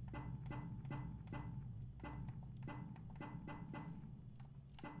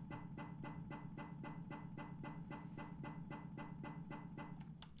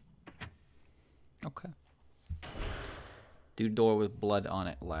 Okay. Do door with blood on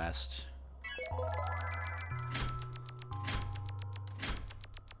it last.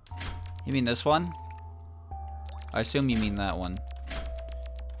 You mean this one? I assume you mean that one.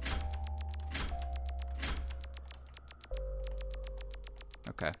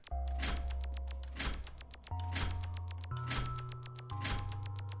 Okay.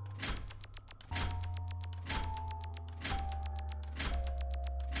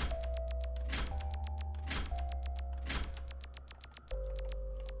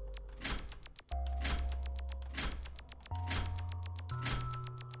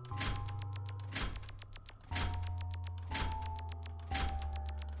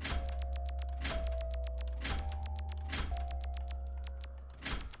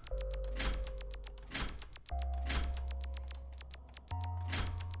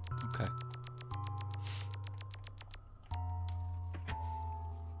 Okay.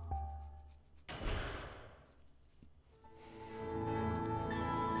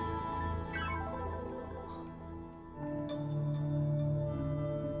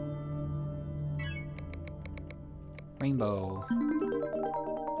 Rainbow.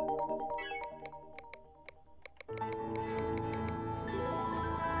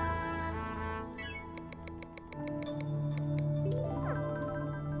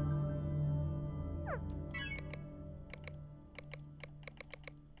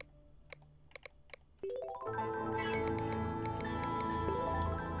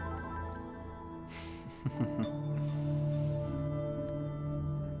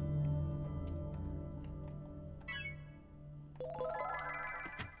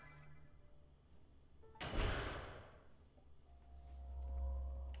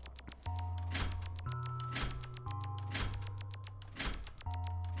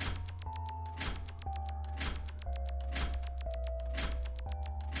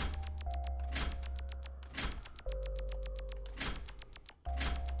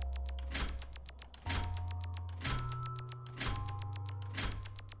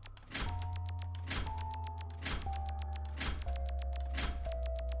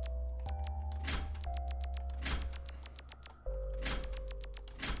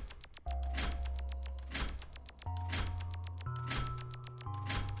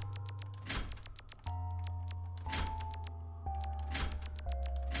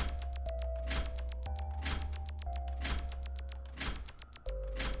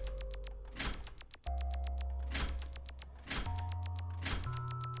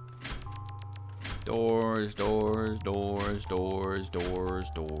 Doors, doors, doors, doors, doors,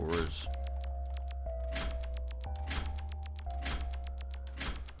 doors.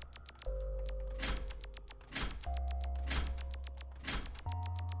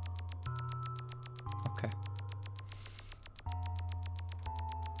 Okay.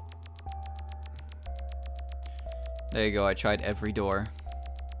 There you go, I tried every door.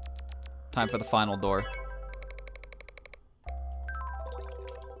 Time for the final door.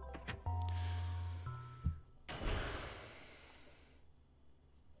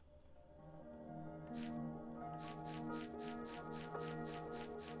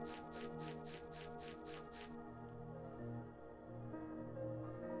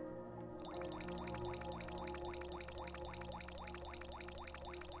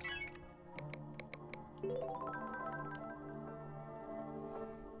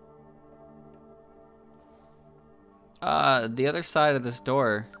 The other side of this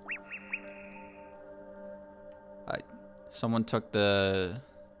door. Someone took the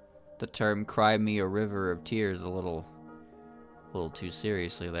term "cry me a river of tears" a little too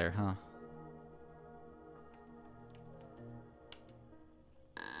seriously there, huh?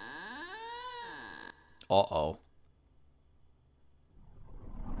 Uh-oh.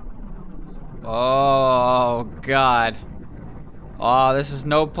 Oh, God. Oh, this is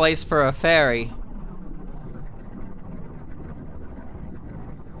no place for a fairy.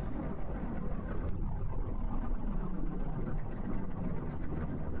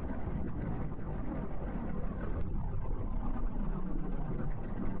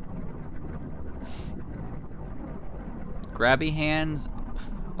 Grabby hands.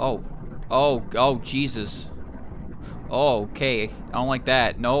 Oh. Oh, oh, Jesus. Oh, okay. I don't like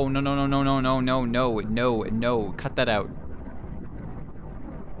that. No, no, no, no, no, no, no, no, no, no, no. Cut that out.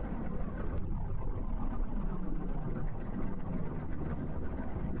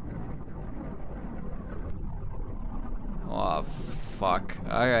 Oh, fuck.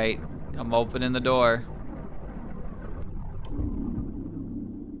 Alright. I'm opening the door.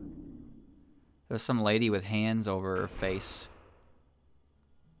 There's some lady with hands over her face.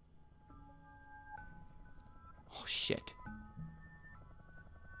 Oh, shit.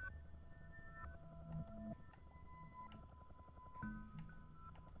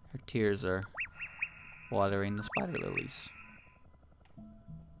 Her tears are watering the spider lilies.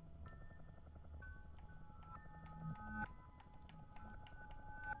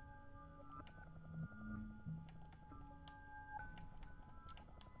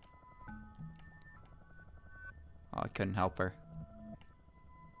 Oh, I couldn't help her.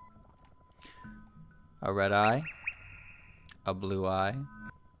 A red eye. A blue eye.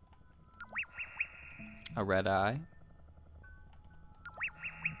 A red eye.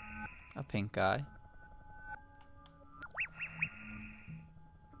 A pink eye.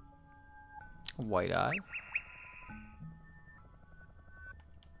 A white eye.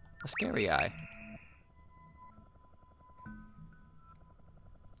 A scary eye.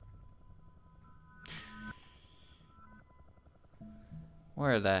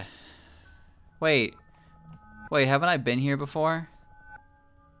 Where the... Wait. Wait, haven't I been here before?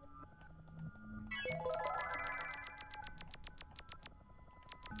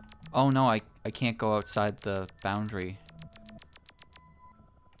 Oh no, I can't go outside the boundary.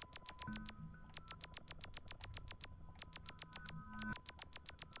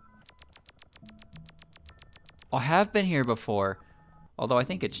 Oh, I have been here before. Although I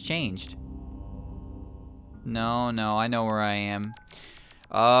think it's changed. No, no, I know where I am.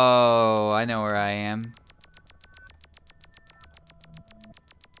 Oh, I know where I am.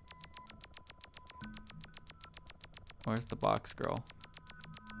 Where's the box girl?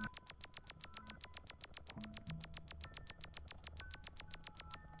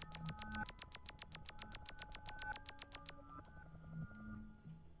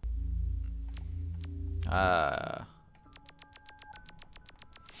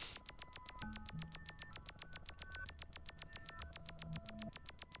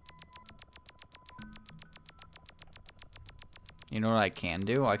 You know what I can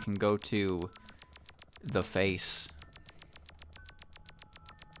do? I can go to the face.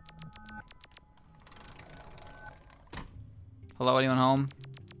 Hello, anyone home?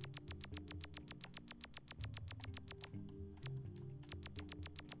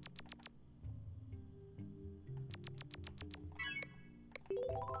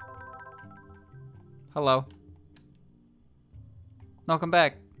 Hello. No, come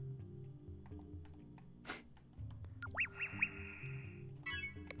back.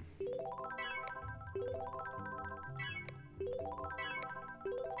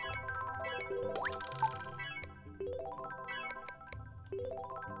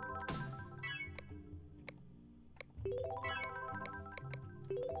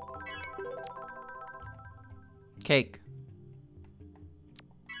 cake.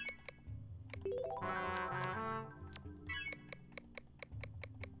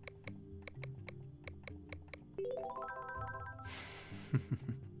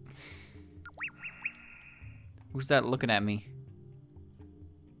 Who's that looking at me?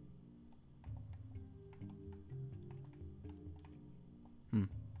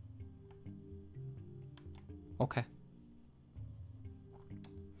 Okay.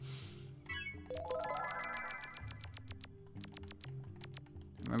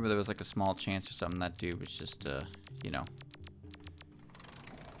 Remember there was like a small chance or something that dude was just, you know.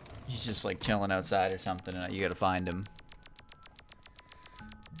 He's just like chilling outside or something and you gotta find him.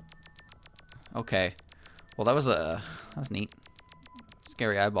 Okay. Well, that was neat.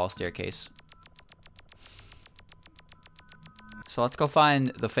 Scary eyeball staircase. So let's go find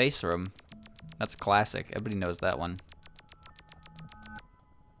the face room. That's classic. Everybody knows that one.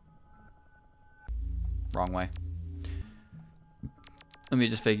 Wrong way. Let me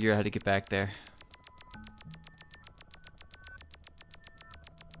just figure out how to get back there.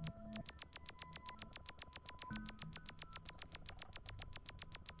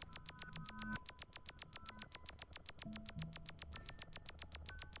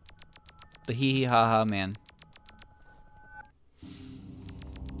 The hee hee ha ha man.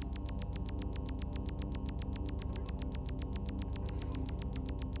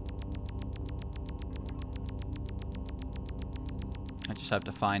 I just have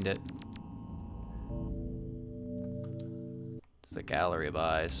to find it. It's the gallery of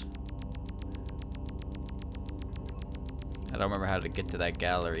eyes. I don't remember how to get to that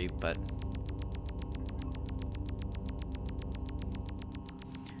gallery, but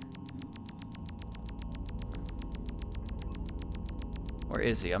where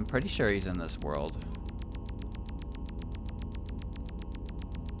is he? I'm pretty sure he's in this world.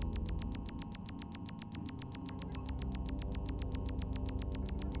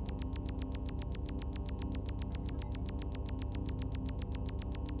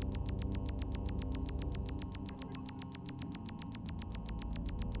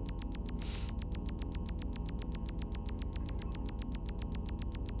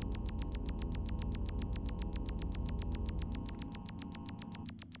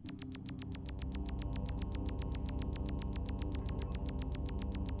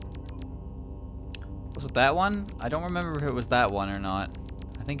 Was it that one? I don't remember if it was that one or not.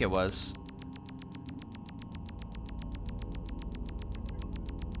 I think it was.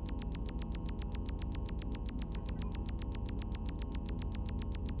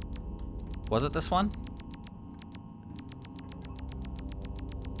 Was it this one?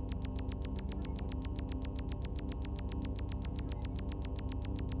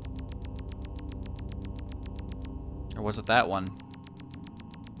 Or was it that one?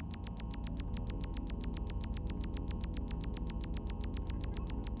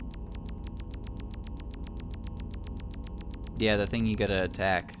 Yeah, the thing you gotta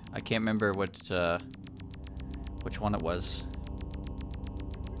attack. I can't remember which one it was.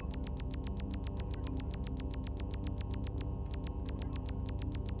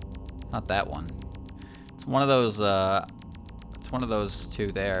 Not that one. It's one of those. It's one of those two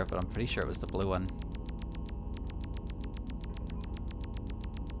there, but I'm pretty sure it was the blue one.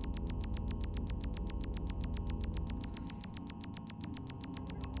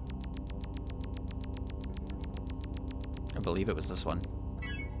 I believe it was this one.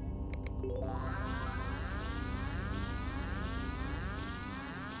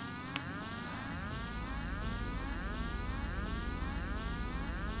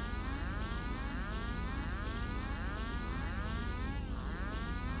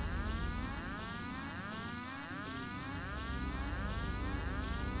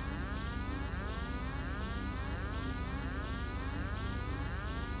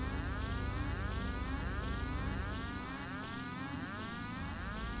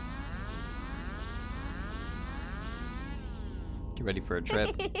 Get ready for a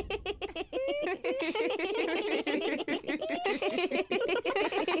trip.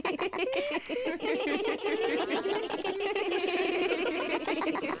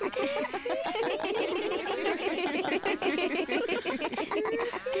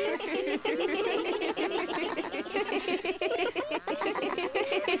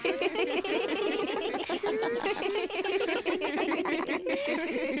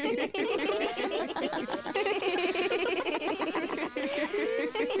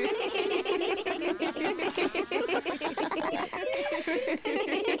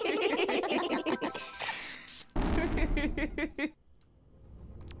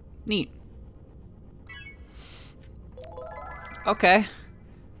 Neat. Okay.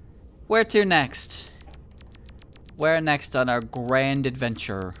 Where to next? Where next on our grand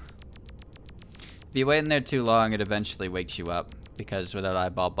adventure? If you wait in there too long, it eventually wakes you up. Because without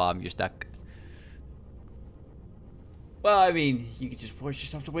eyeball bomb, you're stuck. Well, I mean, you could just force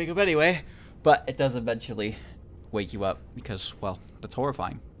yourself to wake up anyway. But it does eventually wake you up. Because, well, that's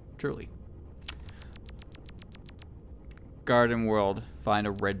horrifying. Truly. Garden World. Find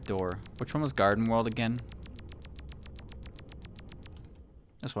a red door. Which one was Garden World again?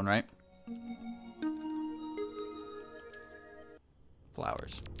 This one, right?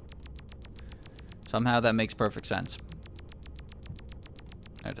 Flowers. Somehow that makes perfect sense.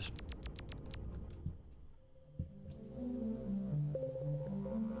 There it is.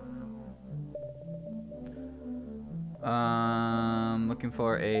 Looking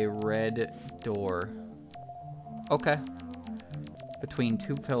for a red door. Okay. Between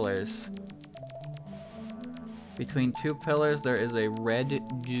two pillars. Between two pillars, there is a red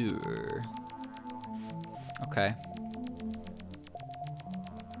door. Okay.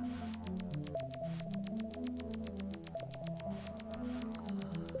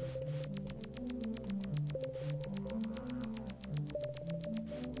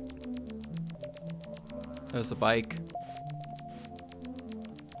 There's the bike.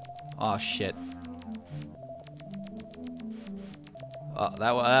 Oh shit. Oh,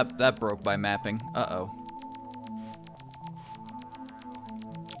 that broke by mapping. Uh-oh.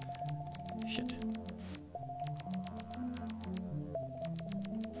 Shit.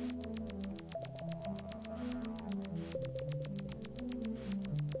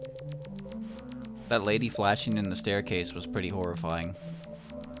 That lady flashing in the staircase was pretty horrifying.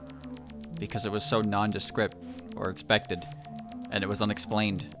 Because it was so nondescript or expected, and it was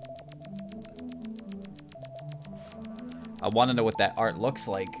unexplained. I want to know what that art looks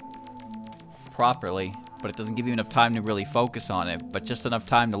like properly, but it doesn't give you enough time to really focus on it, but just enough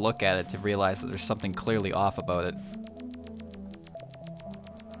time to look at it to realize that there's something clearly off about it.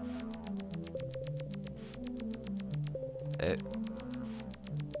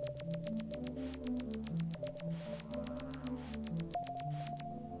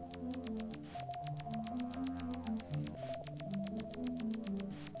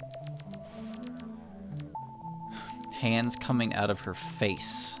 Hands coming out of her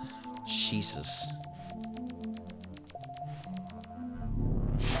face. Jesus.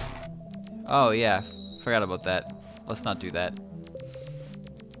 Oh, yeah. Forgot about that. Let's not do that.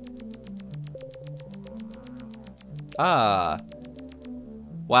 Ah.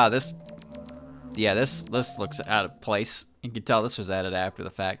 Wow, this... Yeah, this looks out of place. You can tell this was added after the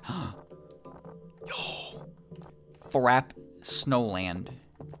fact. Yo! Frap Snowland.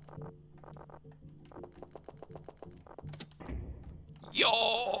 Yo!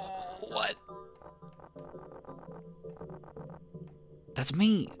 What? That's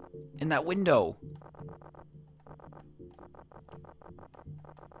me! In that window!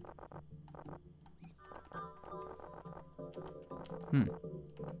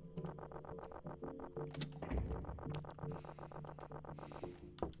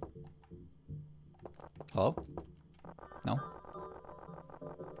 Hello? No?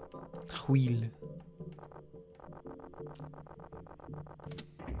 Wheel.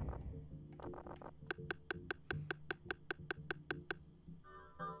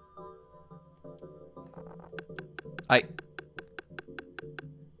 I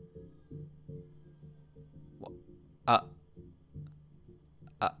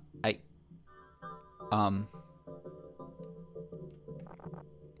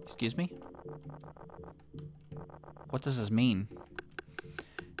excuse me? What does this mean?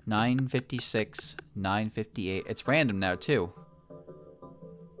 956, 958. It's random now, too.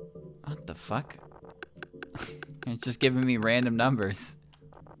 What the fuck? It's just giving me random numbers.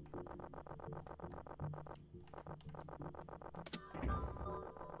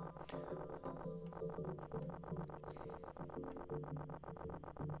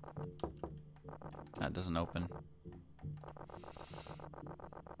 That doesn't open.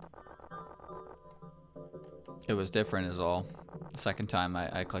 It was different is all. The second time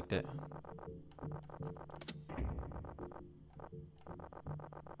I clicked it.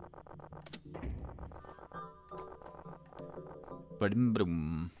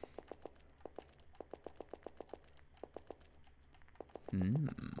 Ba-dum-ba-dum.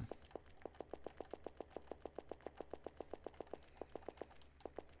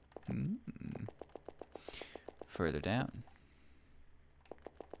 Further down.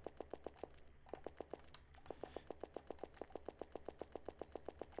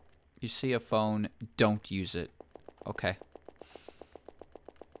 You see a phone, don't use it. Okay.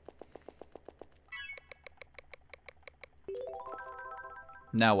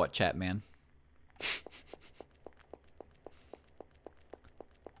 Now what, chat man?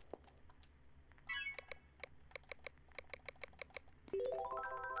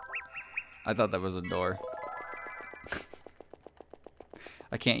 I thought that was a door.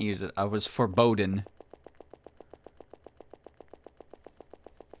 I can't use it. I was foreboding.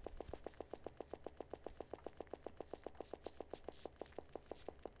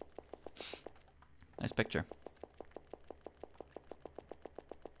 Nice picture.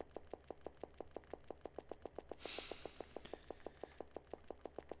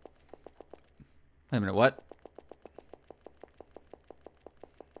 Wait a minute, what?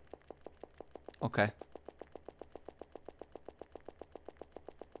 Okay.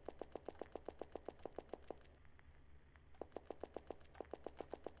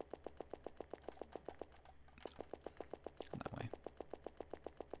 That way.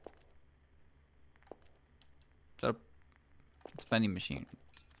 Is that a... It's a vending machine.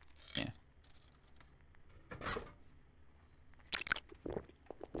 Yeah.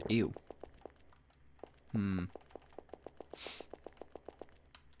 Ew.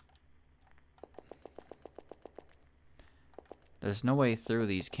 There's no way through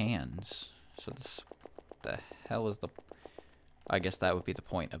these cans. So this... The hell is the... I guess that would be the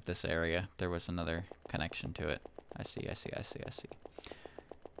point of this area. There was another connection to it. I see.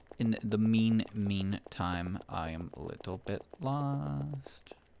 In the meantime, I am a little bit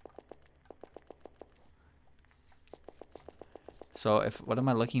lost. So what am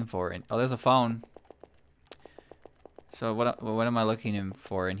I looking for? Oh, there's a phone. So what am I looking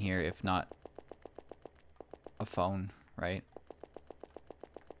for in here if not a phone, right?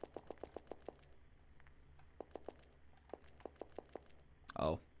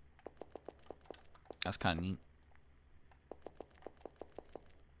 Oh. That's kind of neat.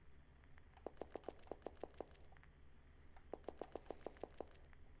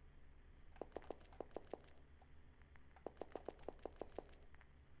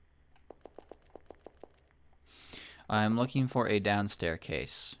 I'm looking for a downstairs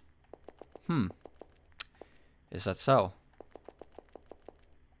case. Is that so?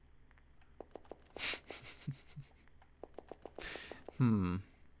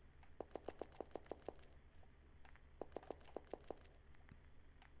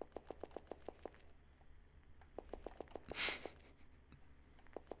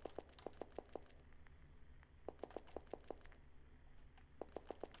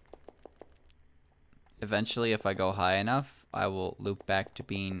 Eventually, if I go high enough, I will loop back to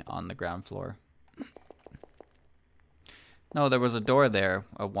being on the ground floor. No, there was a door there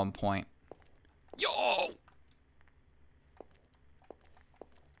at one point. Yo!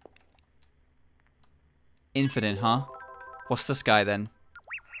 Infinite, huh? What's this guy then?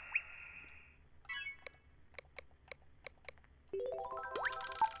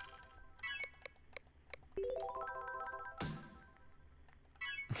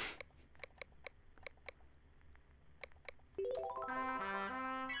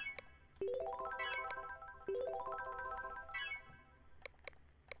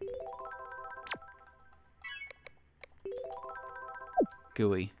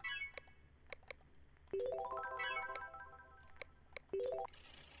 Gooey.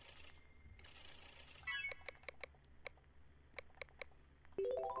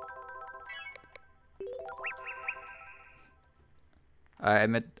 I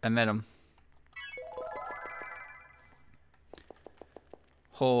met him.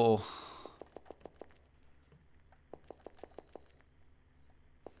 Oh.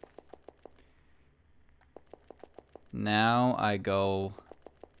 Now I go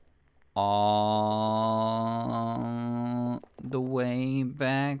all the way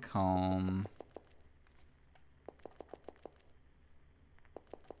back home.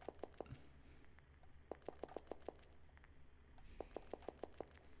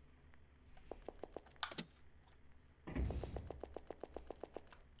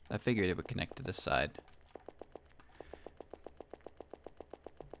 I figured it would connect to this side.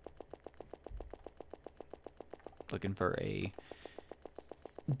 Looking for a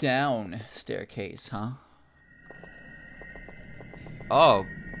down staircase, huh? Oh,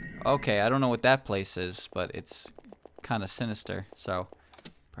 okay. I don't know what that place is, but it's kind of sinister. So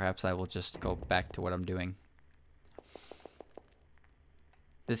perhaps I will just go back to what I'm doing.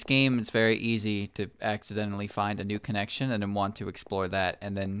 This game, it's very easy to accidentally find a new connection and then want to explore that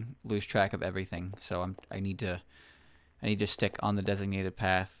and then lose track of everything. So I need to stick on the designated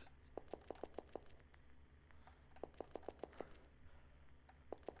path.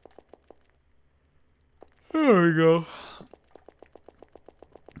 There we go.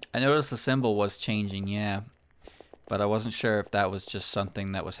 I noticed the symbol was changing, yeah. But I wasn't sure if that was just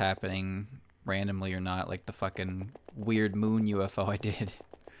something that was happening randomly or not, like the fucking weird moon UFO I did.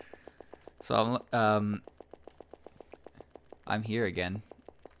 So I'm here again.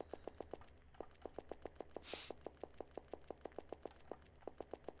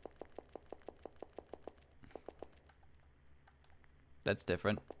 That's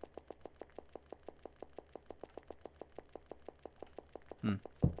different. Hmm.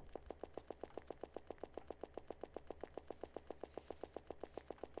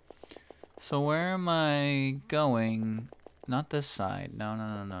 So where am I going? Not this side. No,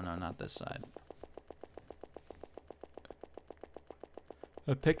 not this side.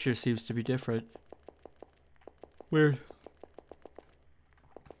 The picture seems to be different. Weird.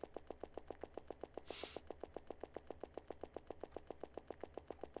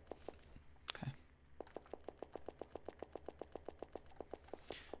 Okay.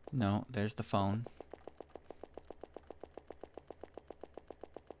 No, there's the phone.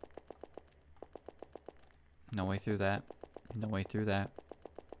 No way through that. No way through that.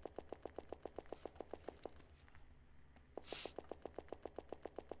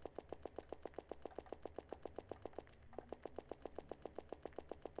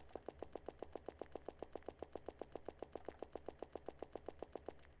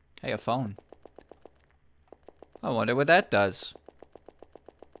 Hey, a phone. I wonder what that does.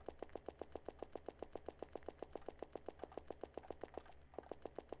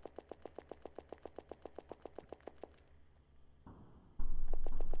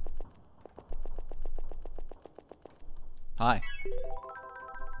 Hi.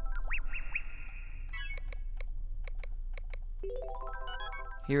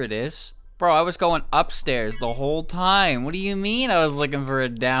 Here it is. Bro, I was going upstairs the whole time. What do you mean I was looking for a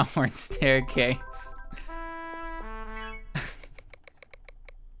downward staircase?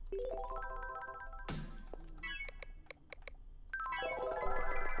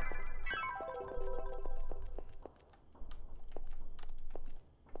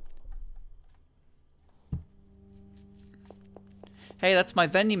 Hey, that's my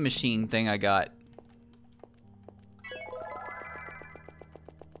vending machine thing I got.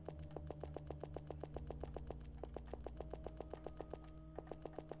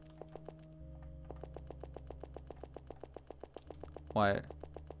 What?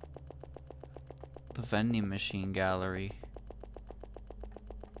 The vending machine gallery.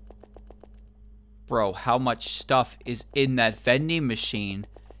 Bro, how much stuff is in that vending machine?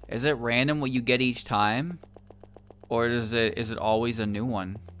 Is it random what you get each time? Or is it always a new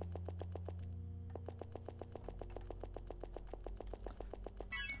one?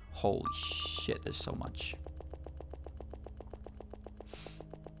 Holy shit, there's so much.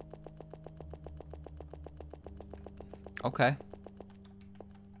 Okay.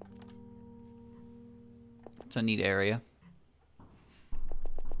 It's a neat area.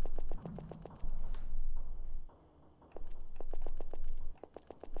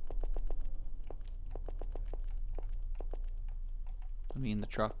 Let me in the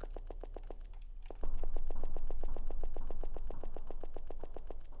truck.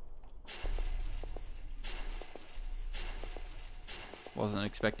 Wasn't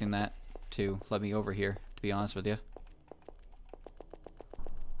expecting that to let me over here, to be honest with you.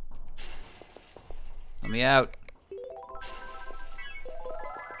 Let me out.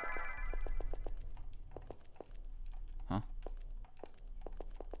 Huh?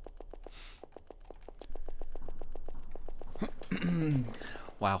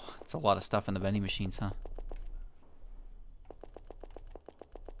 Wow, it's a lot of stuff in the vending machines, huh?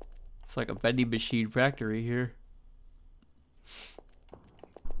 It's like a vending machine factory here.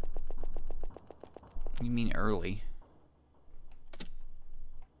 You mean early?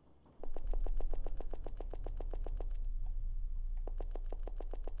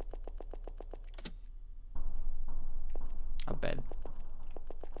 A bed.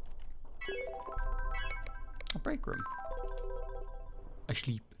 A break room.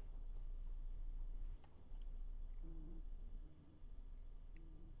 Asleep.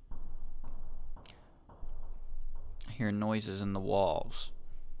 I hear noises in the walls.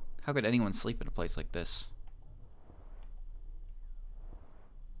 How could anyone sleep in a place like this?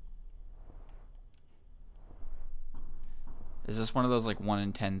 Is this one of those like 1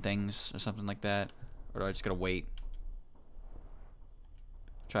 in 10 things or something like that? Or do I just gotta wait?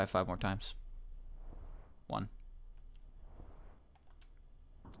 Try it 5 more times. 1.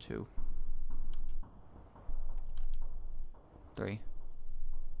 2. 3.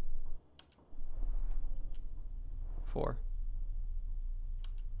 4.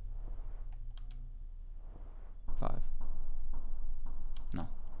 5. No.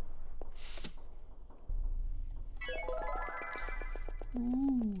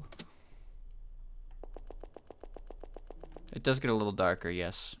 Ooh. It does get a little darker,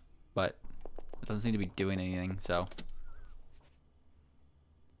 yes, but it doesn't seem to be doing anything, so.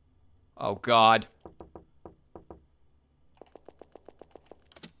 Oh God.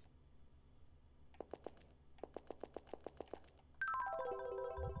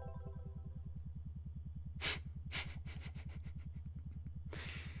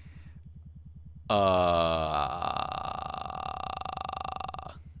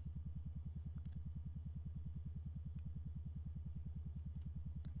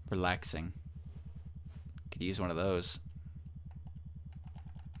 Relaxing. Could use one of those.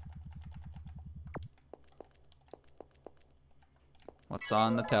 What's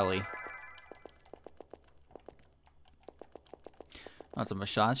on the telly? Oh, it's a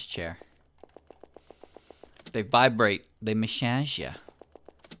massage chair. They vibrate. They massage you.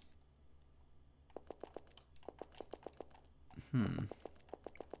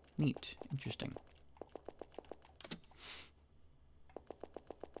 Neat. Interesting.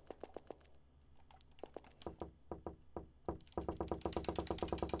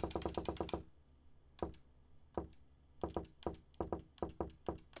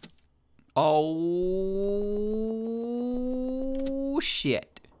 Oh,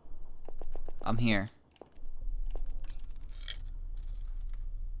 shit. I'm here.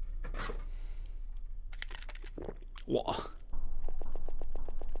 Whoa.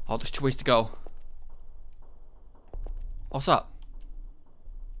 Oh, there's 2 ways to go. What's up?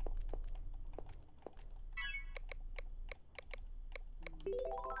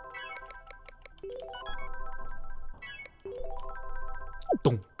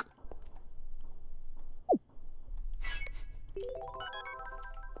 Dunk.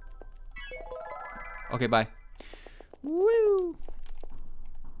 Okay, bye. Woo!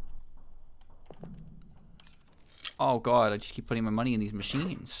 Oh god, I just keep putting my money in these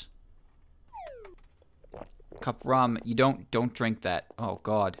machines. Cup rum, you don't drink that. Oh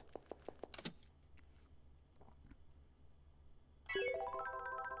god.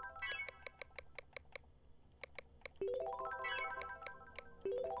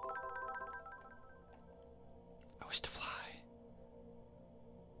 I wish to fly.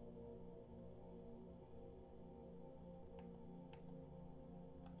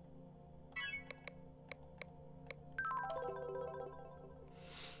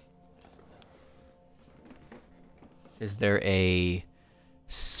 Is there a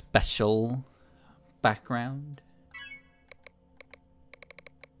special background?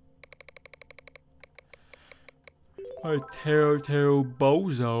 A Taro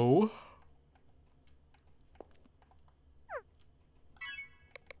Bozo.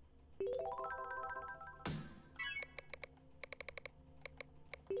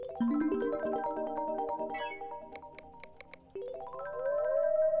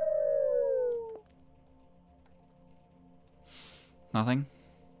 Nothing?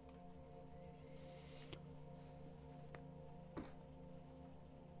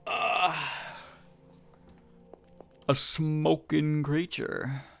 A smoking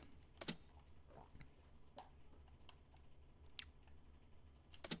creature.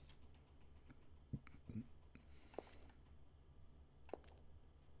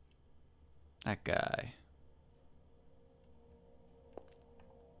 That guy.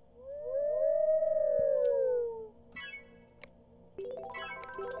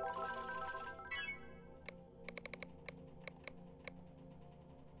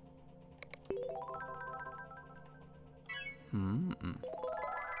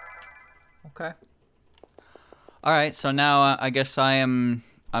 Okay. All right, so now I guess I'm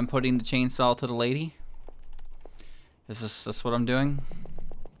putting the chainsaw to the lady. Is this what I'm doing?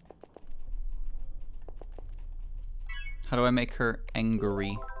 How do I make her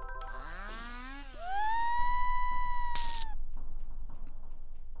angry?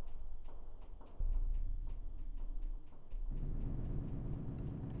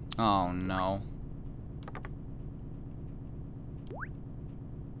 Oh no.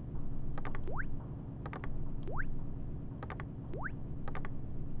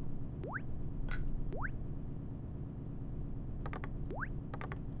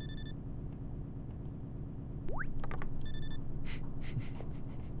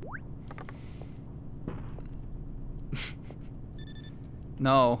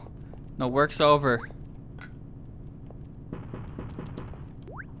 No. No, work's over.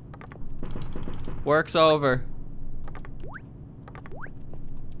 Work's over.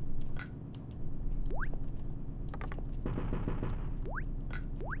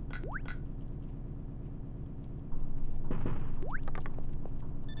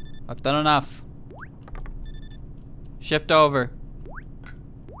 I've done enough. Shift over.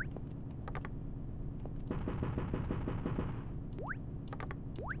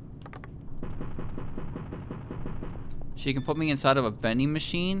 She can put me inside of a vending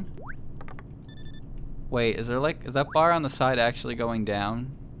machine? Wait, is that bar on the side actually going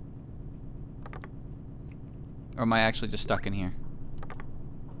down? Or am I actually just stuck in here?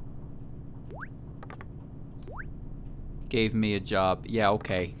 Gave me a job. Yeah,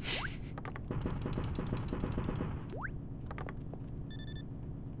 okay.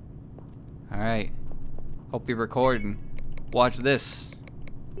 Alright. Hope you're recording. Watch this.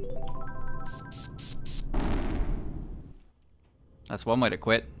 That's one way to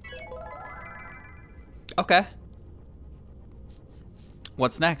quit. Okay.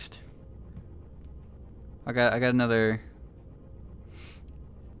 What's next? I got another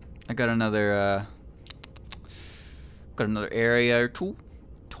area or two.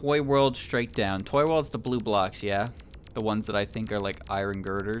 Toy World straight down. Toy World's the blue blocks, yeah. The ones that I think are like iron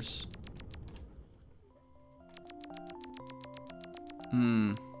girders.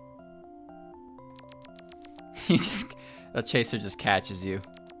 You just a chaser just catches you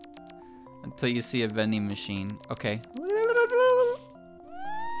until you see a vending machine. Okay.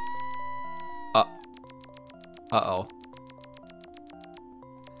 Uh-oh.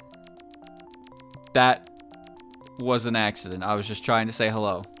 That was an accident. I was just trying to say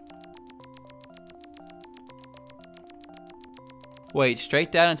hello. Wait,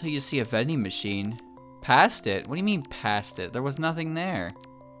 straight down until you see a vending machine. Past it? What do you mean past it? There was nothing there.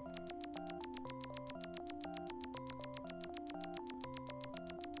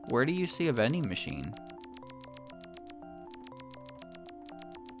 Where do you see a vending machine?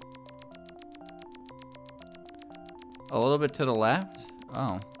 A little bit to the left?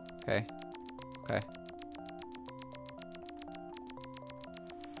 Oh, okay. Okay.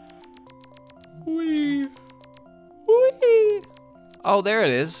 Wee. Wee. Oh, there it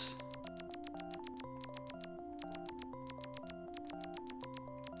is.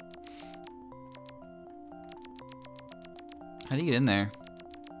 How do you get in there?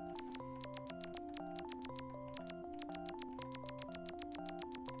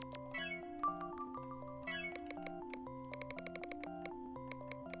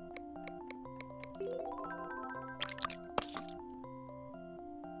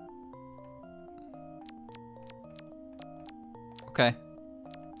 Okay.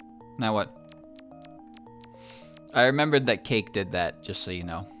 Now what? I remembered that Cake did that, just so you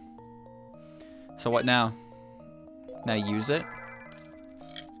know. So what now? Now use it?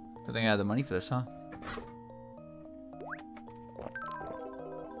 I think I have the money for this, huh?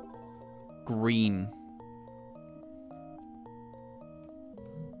 Green.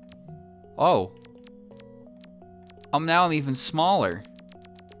 Oh. Now I'm even smaller.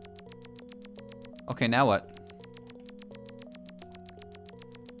 Okay, now what?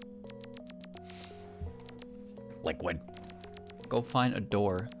 Liquid. Go find a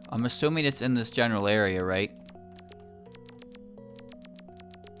door. I'm assuming it's in this general area, right?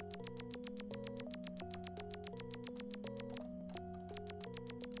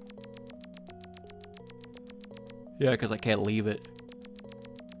 Yeah, because I can't leave it.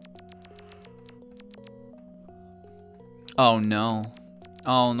 Oh no.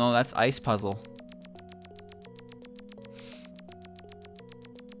 Oh no, that's ice puzzle.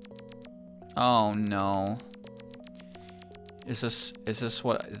 Oh no. Is this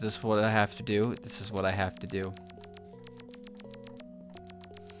what I have to do? This is what I have to do.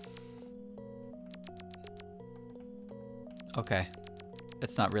 Okay.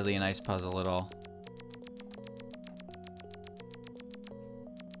 It's not really an ice puzzle at all.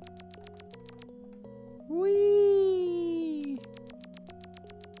 Whee!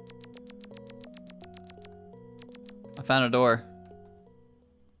 I found a door.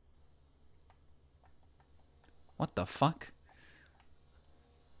 What the fuck?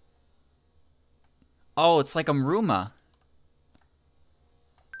 Oh, it's like a Roomba.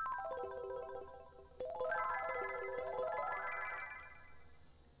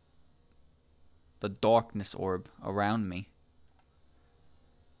 The darkness orb around me.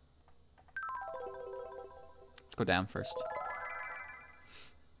 Let's go down first.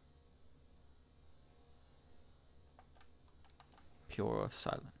 Pure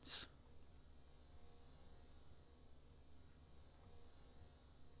silence.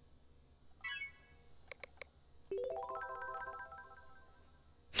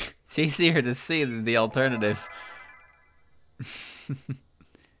 It's easier to see than the alternative.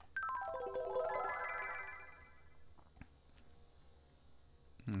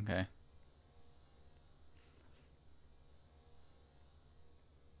 Okay.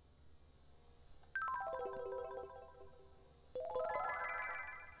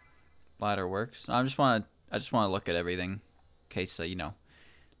 Ladder works. I just want to look at everything in case you know,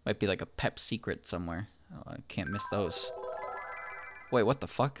 might be like a pep secret somewhere. Oh, I can't miss those. Wait, what the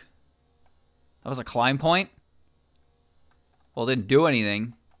fuck? That was a climb point? Well, it didn't do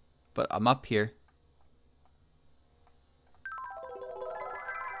anything, but I'm up here.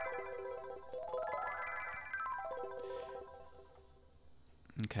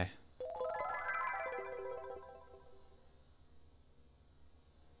 Okay.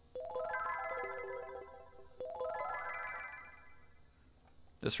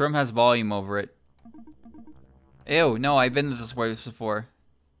 This room has volume over it. Ew, no, I've been to this place before.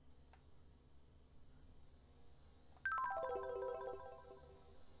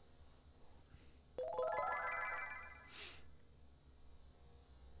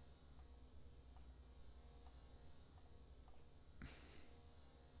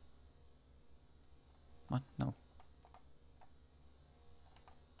 What? No.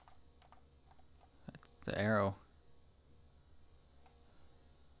 That's the arrow.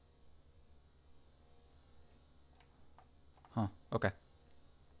 Huh, okay.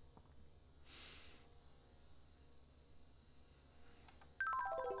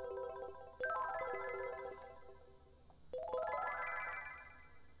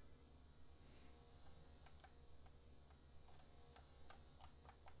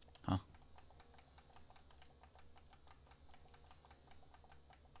 Huh.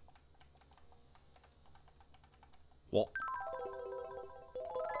 What?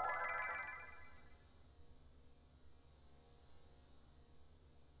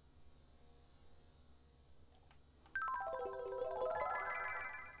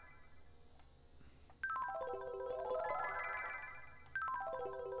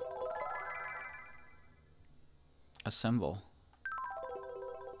 A symbol.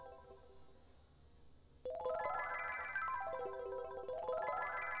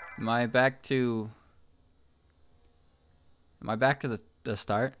 Am I back to the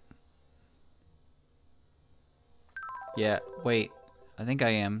start? Yeah, wait. I think I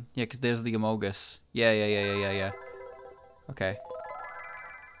am. Yeah, because there's the Amogus. Yeah. Okay.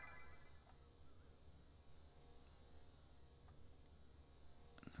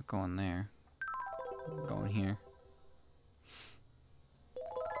 Not going there. I'm going here.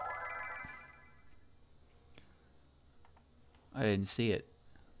 I didn't see it.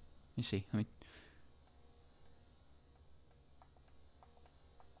 Let me see.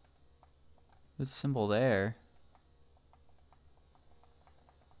 There's a symbol there.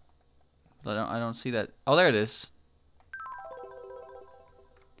 I don't see that. Oh, there it is.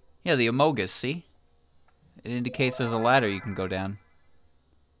 Yeah, the Amogus, see? It indicates there's a ladder you can go down.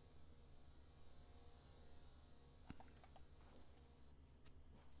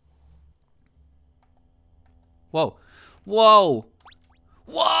 Whoa. Whoa!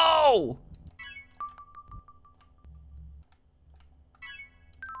 Whoa!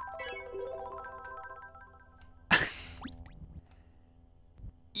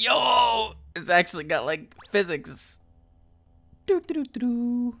 Yo! It's actually got like physics. Do do do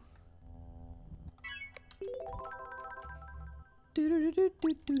do. Do do do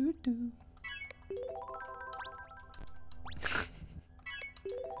do do do.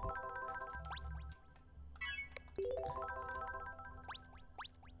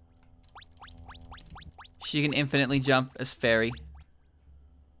 She can infinitely jump as fairy.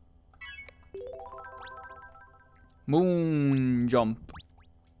 Moon jump.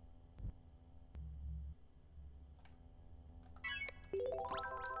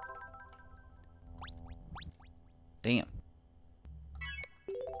 Damn.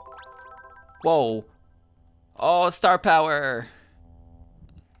 Whoa. Oh, star power.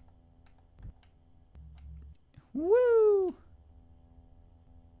 Woo.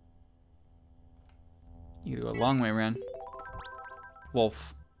 You go a long way around.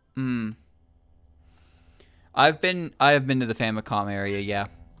 Wolf. I have been to the Famicom area, yeah.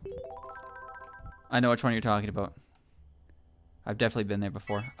 I know which one you're talking about. I've definitely been there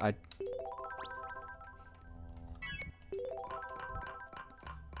before.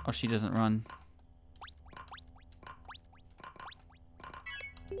 Oh, she doesn't run.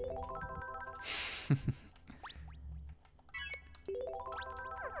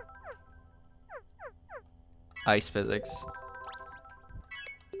 Ice physics.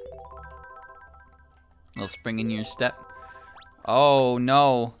 Little spring in your step. Oh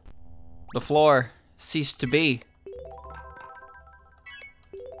no. The floor ceased to be.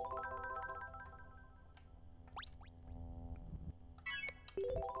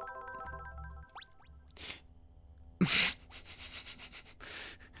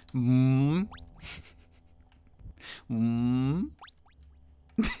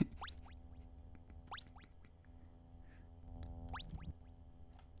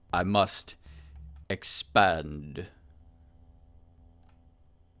 I must expand.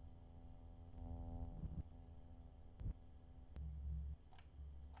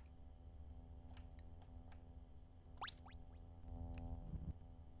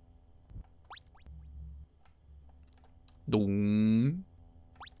 Dong.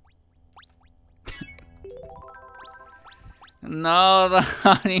 No, the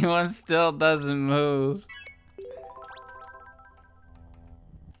honey one still doesn't move.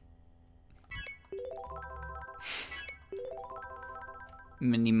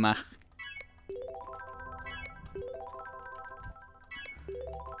 Minima.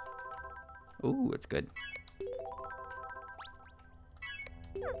 Ooh, it's good.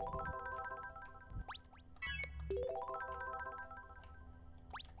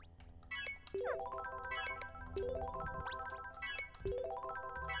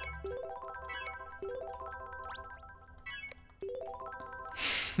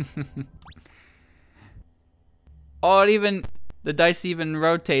 Oh, the dice even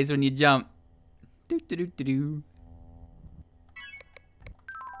rotates when you jump. Do do do do do.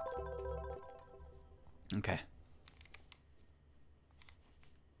 Okay.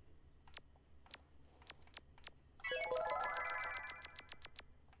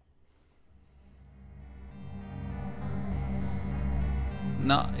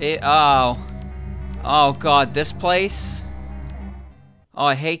 No, oh God, this place. Oh,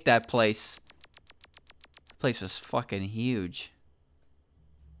 I hate that place. The place was fucking huge.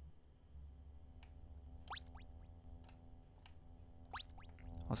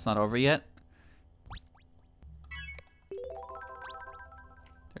 Oh, it's not over yet.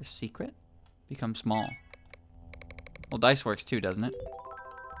 There's secret. Become small. Well, dice works too, doesn't it?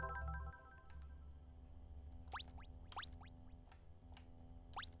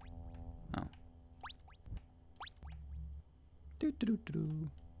 Oh. Do do do do do.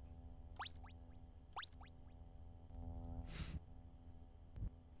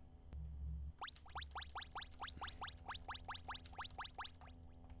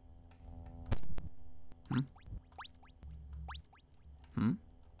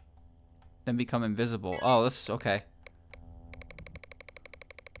 Then become invisible. Oh, this is okay.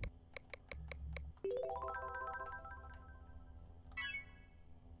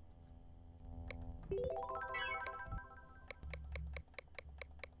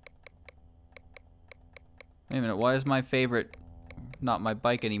 Wait a minute, why is my favorite not my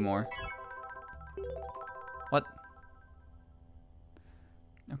bike anymore? What?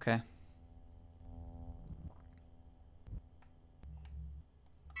 Okay.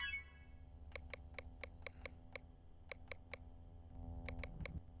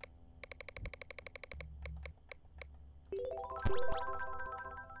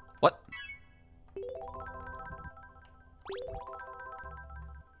 What?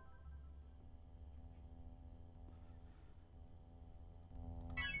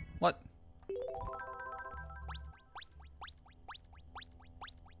 What?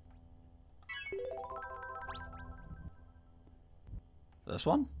 This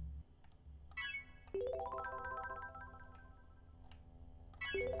one?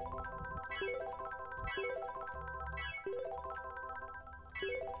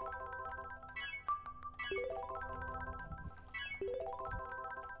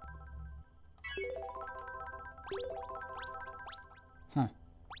 Huh.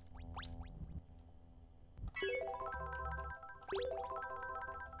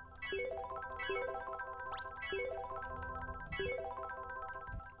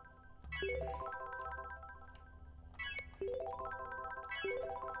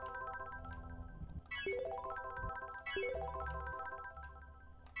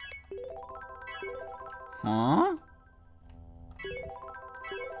 Huh?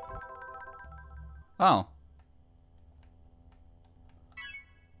 Oh.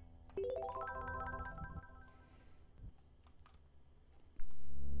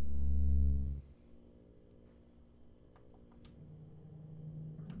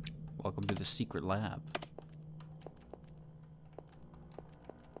 Welcome to the secret lab.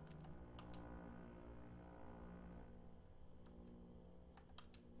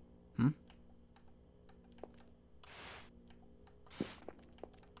 Hmm?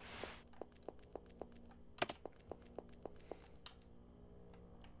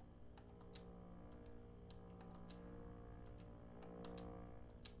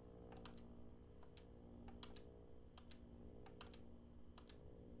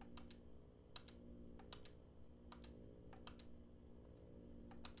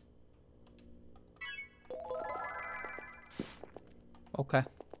 Okay.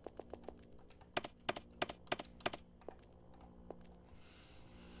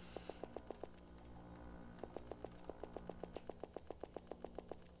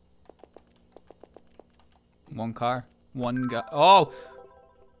 One car. One guy. Oh!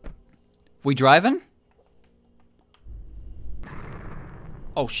 We driving?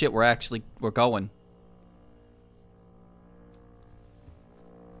 Oh shit, we're going.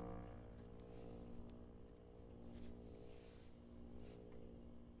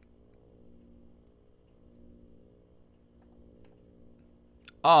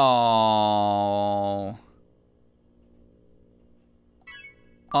 Oh.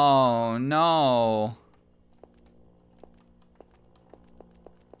 Oh, no.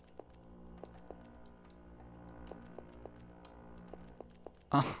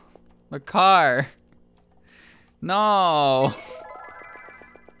 Oh, the car. No.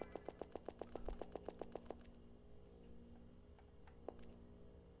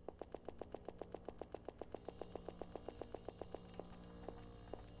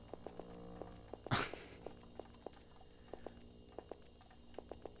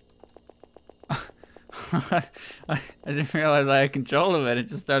 I didn't realize I had control of it. It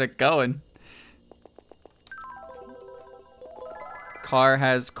just started going. Car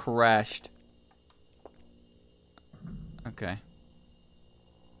has crashed. Okay.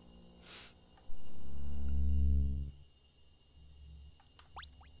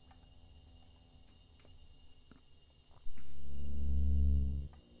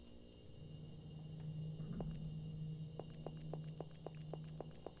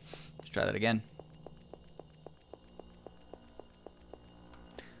 Let's try that again.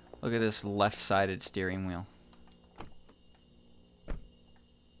 Look at this left-sided steering wheel.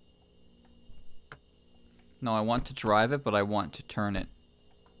 No, I want to drive it, but I want to turn it.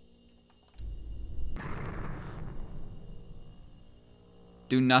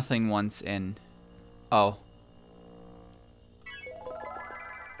 Do nothing once in. Oh.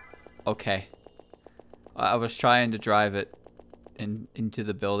 Okay. I was trying to drive it into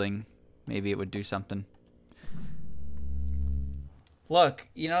the building. Maybe it would do something. Look,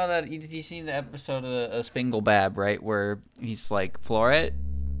 you know that you seen the episode of Spingle Bab, right? Where he's like, floor it.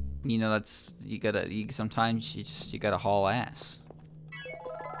 You know, that's sometimes you gotta haul ass.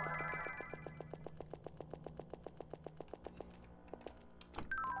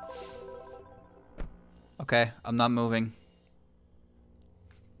 Okay, I'm not moving.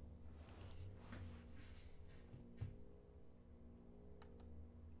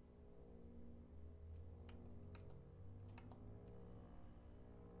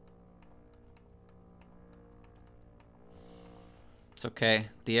 It's okay.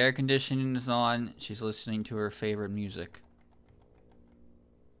 The air conditioning is on. She's listening to her favorite music.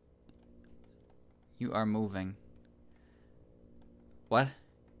 You are moving. What?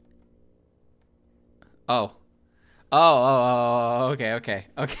 Oh. Oh, okay, okay,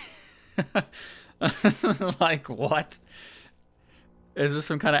 okay. Like, what? Is this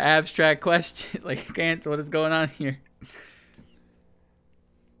some kind of abstract question? Like, I can't, what is going on here?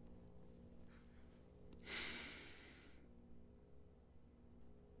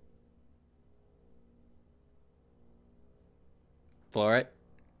 Floor it.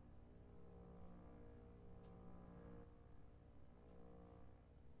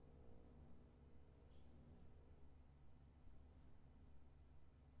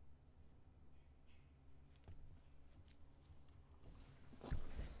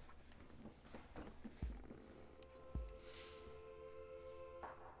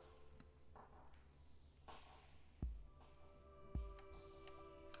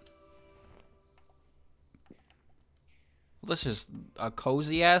 This is a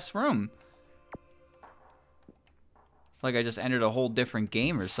cozy ass room. Like I just entered a whole different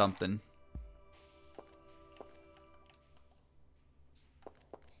game or something.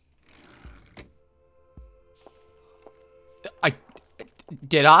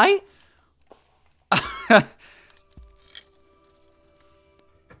 Did I?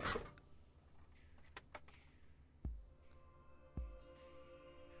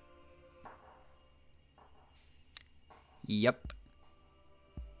 Yep.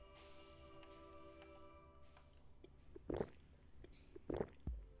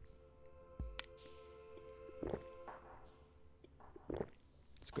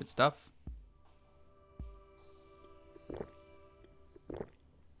 It's good stuff.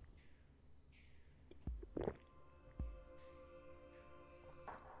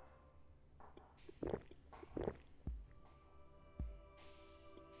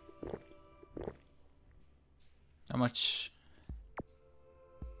 How much?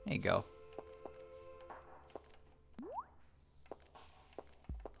 There you go.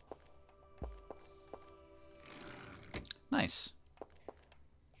 Nice.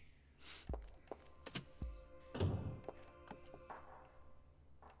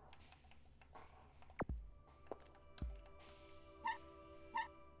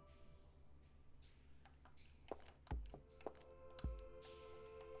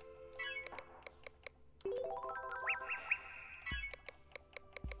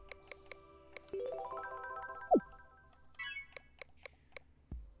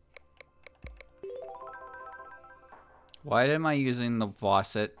 Why am I using the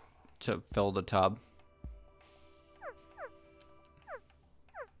faucet to fill the tub?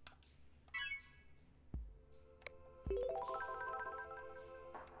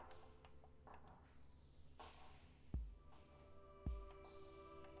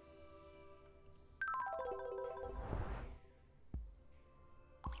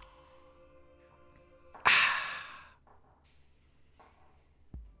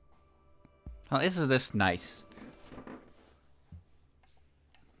 Oh, isn't this nice?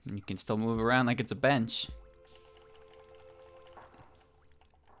 You can still move around like it's a bench.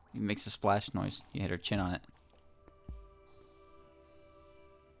 It makes a splash noise. You hit her chin on it.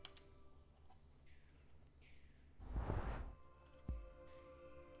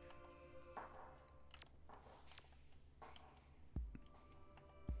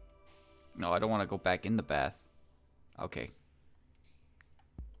 No, I don't want to go back in the bath. Okay.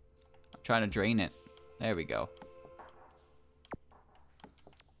 I'm trying to drain it. There we go.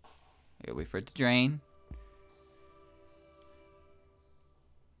 Okay, wait for it to drain.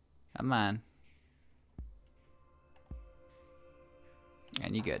 Come on.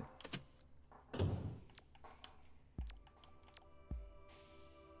 And you good.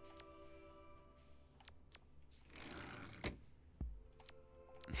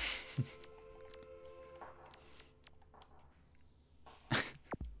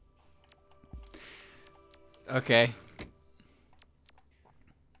 Okay.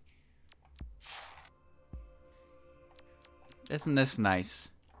 Isn't this nice?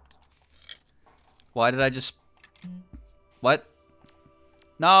 Why did I just... What?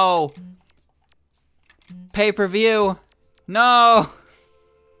 No! Pay-per-view! No!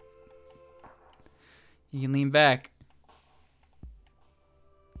 You can lean back.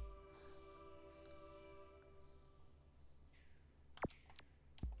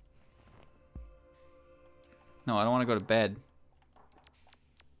 No, I don't want to go to bed.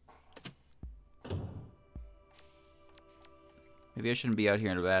 Maybe I shouldn't be out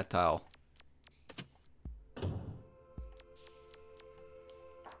here in a bath towel.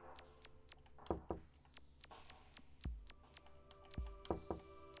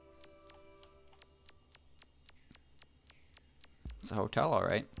 It's a hotel,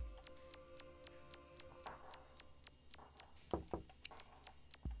 alright.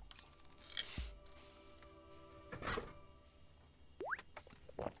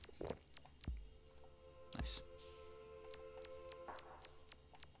 Nice.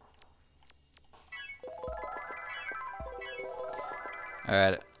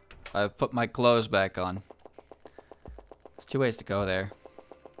 Alright, I've put my clothes back on. There's 2 ways to go there.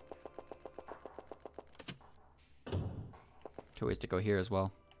 2 ways to go here as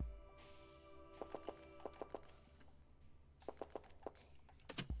well.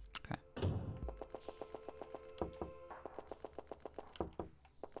 Okay.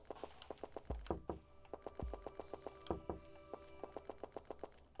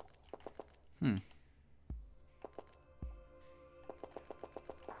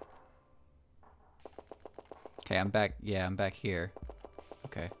 Okay, I'm back. Yeah, I'm back here.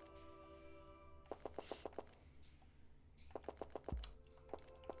 Okay.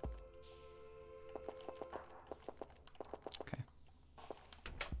 Okay.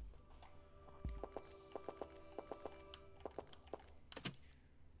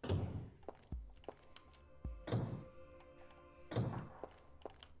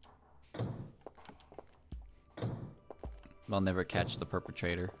 They'll never catch the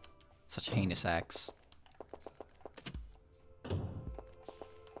perpetrator. Such heinous acts.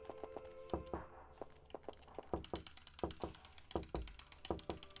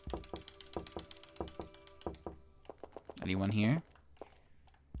 Anyone here?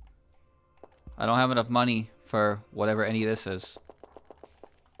 I don't have enough money for whatever any of this is.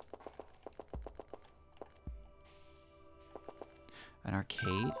 An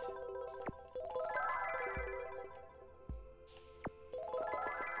arcade?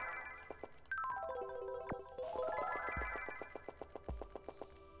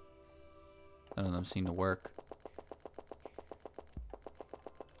 None of them seem to work.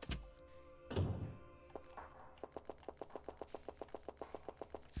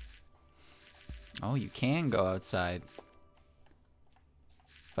 Oh, you can go outside.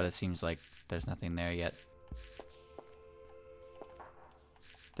 But it seems like there's nothing there yet.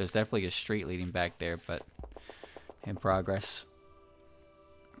 There's definitely a street leading back there, but in progress.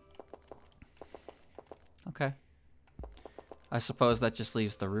 Okay. I suppose that just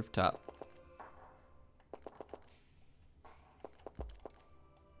leaves the rooftop.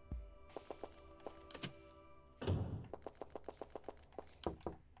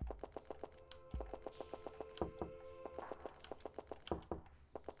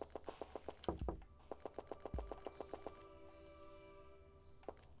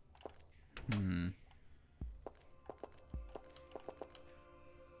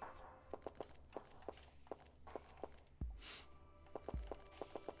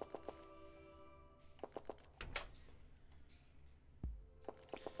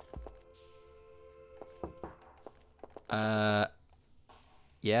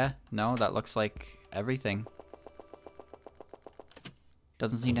 Yeah, no, that looks like everything.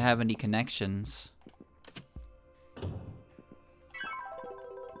 Doesn't seem to have any connections.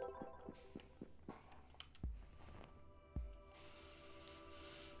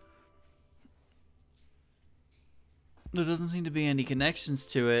 There doesn't seem to be any connections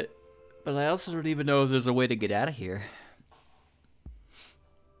to it, but I also don't even know if there's a way to get out of here.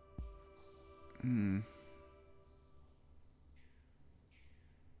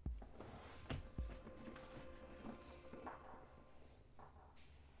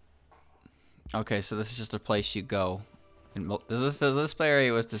 Okay, so this is just a place you go. And this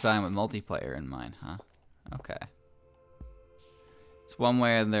area was designed with multiplayer in mind, huh? Okay. It's one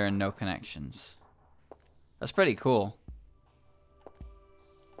where there are no connections. That's pretty cool.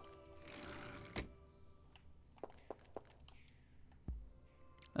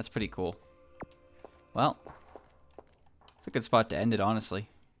 That's pretty cool. Well, it's a good spot to end it, honestly.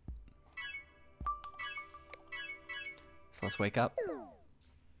 So let's wake up.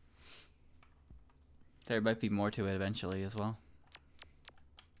 There might be more to it eventually as well.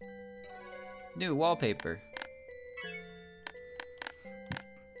 New wallpaper.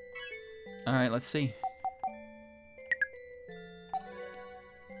 Alright, let's see.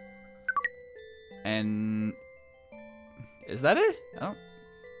 And is that it? I don't.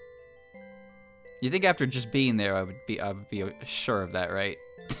 You think after just being there, I would be sure of that, right?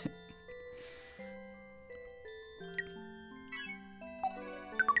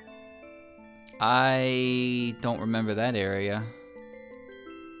 I don't remember that area.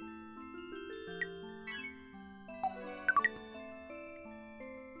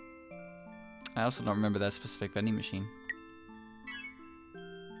 I also don't remember that specific vending machine.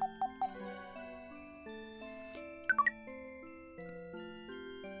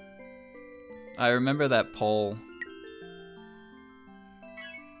 I remember that pole,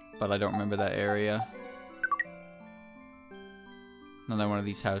 but I don't remember that area. Another one of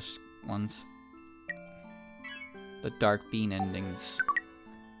these house ones. The dark bean endings.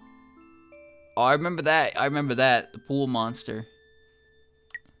 Oh, I remember that. I remember that. The pool monster.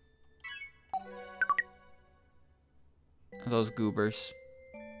 Those goobers.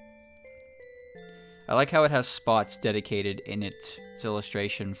 I like how it has spots dedicated in its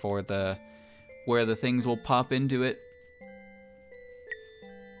illustration for the where the things will pop into it.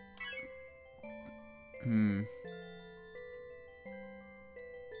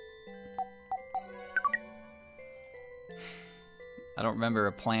 I don't remember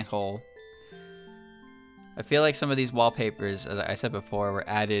a plant hole. I feel like some of these wallpapers, as I said before, were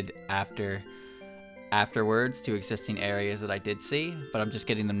added afterwards to existing areas that I did see, but I'm just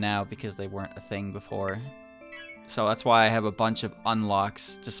getting them now because they weren't a thing before. So that's why I have a bunch of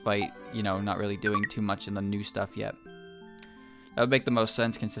unlocks, despite, you know, not really doing too much in the new stuff yet. That would make the most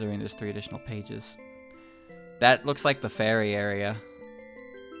sense considering there's 3 additional pages. That looks like the ferry area.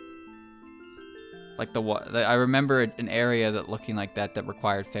 Like I remember an area that looking like that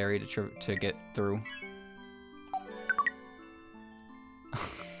required ferry to get through.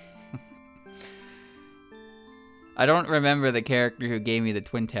 I don't remember the character who gave me the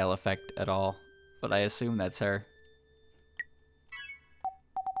twin tail effect at all, but I assume that's her.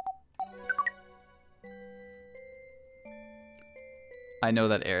 I know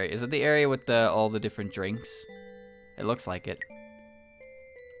that area. Is it the area with all the different drinks? It looks like it.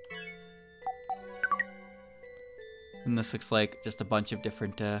 And this looks like just a bunch of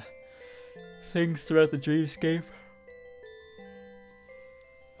different things throughout the dreamscape.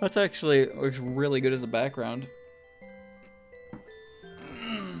 That's actually looks really good as a background.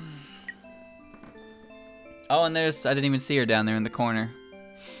 Oh, and I didn't even see her down there in the corner.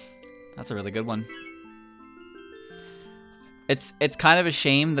 That's a really good one. It's kind of a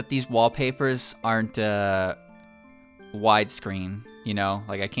shame that these wallpapers aren't widescreen. You know,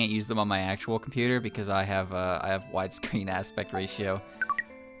 like I can't use them on my actual computer because I have widescreen aspect ratio.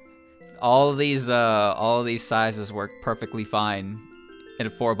 All of these sizes work perfectly fine in a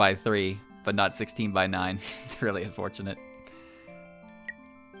 4:3, but not 16:9. It's really unfortunate.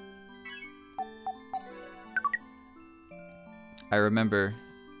 I remember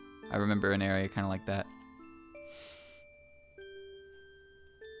an area kind of like that.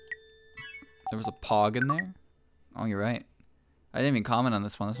 There was a pog in there? Oh, you're right. I didn't even comment on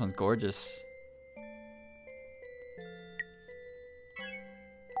this one. This one's gorgeous.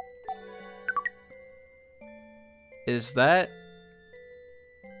 Is that...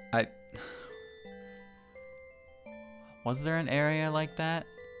 Was there an area like that?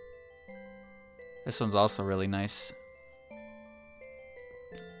 This one's also really nice.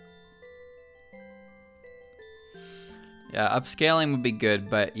 Yeah, upscaling would be good,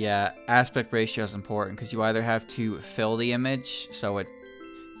 but yeah, aspect ratio is important because you either have to fill the image so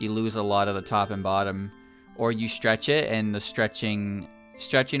you lose a lot of the top and bottom, or you stretch it, and the stretching a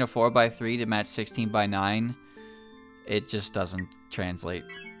 4x3 to match 16:9, it just doesn't translate.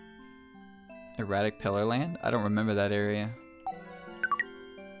 Erratic Pillar Land? I don't remember that area.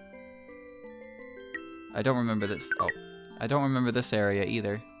 I don't remember this. Oh, I don't remember this area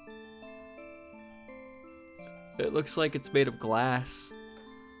either. It looks like it's made of glass.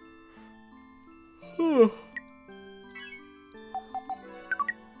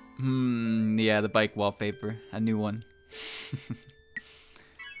 Yeah, the bike wallpaper. A new one.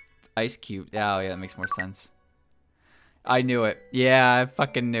 Ice Cube. Oh, yeah, that makes more sense. I knew it. Yeah, I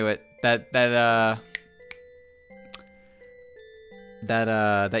fucking knew it. That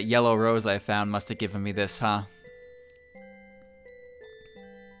yellow rose I found must have given me this, huh?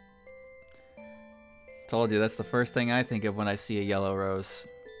 Told you, that's the first thing I think of when I see a yellow rose.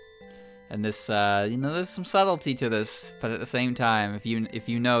 And this, you know, there's some subtlety to this, but at the same time, if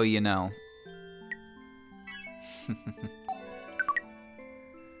you know, you know.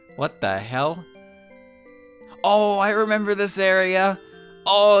 What the hell? Oh, I remember this area.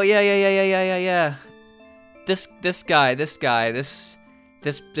 Oh, yeah. This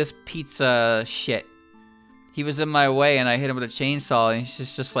pizza shit. He was in my way and I hit him with a chainsaw and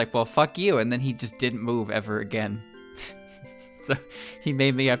he's just like, well, fuck you. And then he just didn't move ever again. So he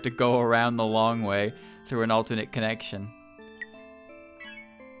made me have to go around the long way through an alternate connection.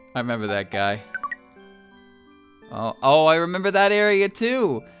 I remember that guy. Oh, I remember that area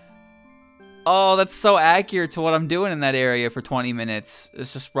too. Oh, that's so accurate to what I'm doing in that area for 20 minutes.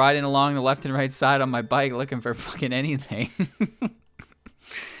 It's just riding along the left and right side on my bike looking for fucking anything.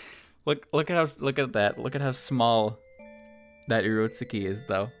 Look at that. Look at how small that Urotsuki is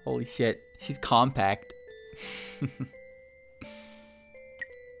though. Holy shit. She's compact.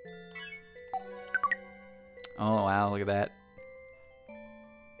 Oh wow, look at that.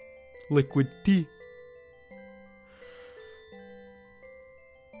 Liquid tea.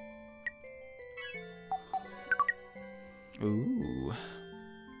 Ooh.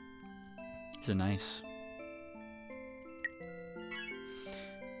 These are nice.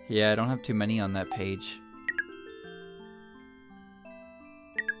 Yeah, I don't have too many on that page.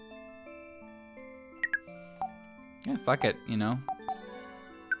 Yeah, fuck it, you know.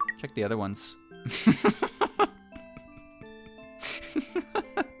 Check the other ones.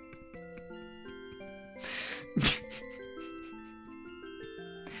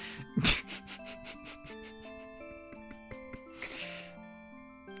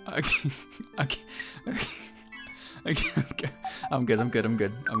 Okay. I'm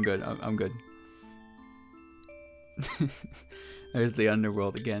good. There's the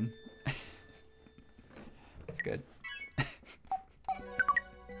underworld again. That's good.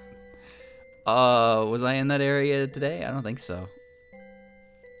 Was I in that area today? I don't think so.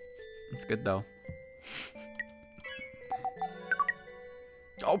 It's good though.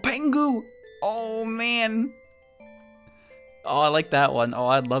 Oh, Pengu! Oh man! Oh, I like that one. Oh,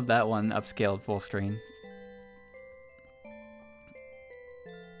 I'd love that one upscaled full screen.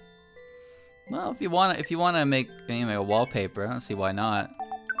 Well, if you want to make anyway a wallpaper, I don't see why not.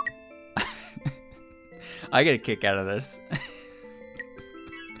 I get a kick out of this.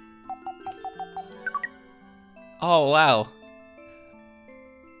 Oh wow.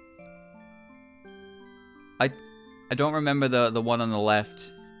 I don't remember the one on the left.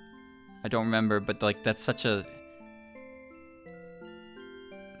 I don't remember, but like that's such a.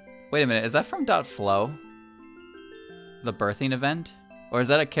 Wait a minute, is that from .flow? The birthing event? Or is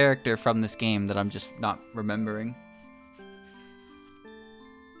that a character from this game that I'm just not remembering?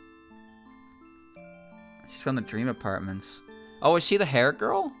 She's from the Dream Apartments. Oh, is she the hair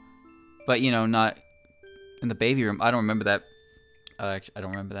girl? But, you know, not in the baby room. I don't remember that. Actually, I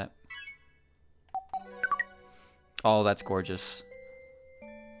don't remember that. Oh, that's gorgeous.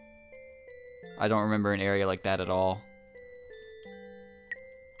 I don't remember an area like that at all.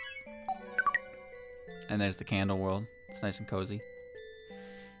 And there's the candle world. It's nice and cozy.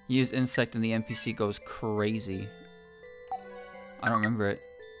 Use insect and the NPC goes crazy. I don't remember it.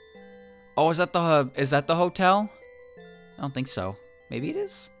 Oh, is that the hotel? I don't think so. Maybe it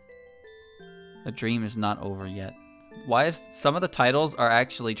is? The dream is not over yet. Why is some of the titles are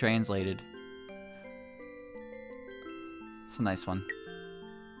actually translated? It's a nice one.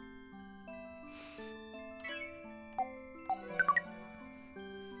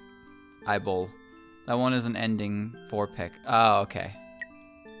 Eyeball. That one is an ending 4-pick. Oh, okay.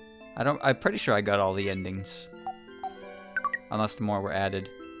 I'm pretty sure I got all the endings. Unless more were added.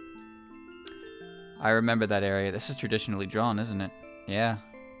 I remember that area. This is traditionally drawn, isn't it? Yeah.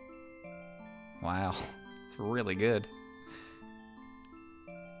 Wow. It's really good.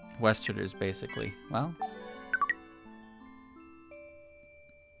 Westerners, basically. Well.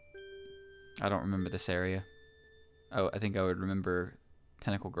 I don't remember this area. Oh, I think I would remember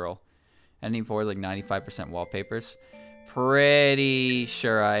Tentacle Girl. Ending for like 95% wallpapers. Pretty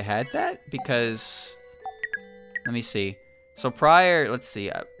sure I had that because... Let me see. So prior... Let's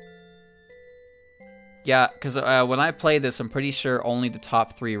see. Yeah, because when I played this, I'm pretty sure only the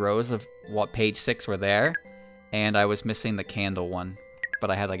top 3 rows of what page 6 were there. And I was missing the candle one. But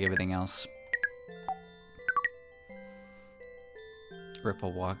I had like everything else.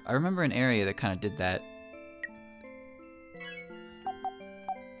 Ripple Walk. I remember an area that kind of did that.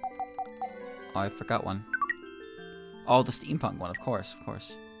 Oh, I forgot one. Oh, the steampunk one, of course, of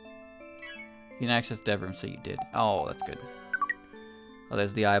course. You can access dev room, so you did. Oh, that's good. Oh,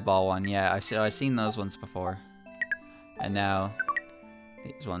 there's the eyeball one. Yeah, I've seen those ones before. And now,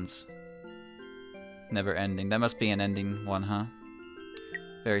 these ones. Never ending. That must be an ending one, huh?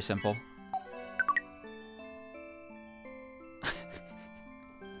 Very simple.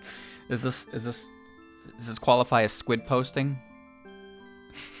 Does this qualify as squid posting?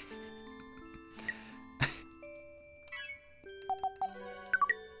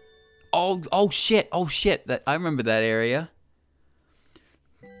 Oh shit! Oh shit! I remember that area.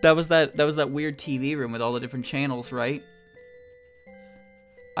 That was that weird TV room with all the different channels, right?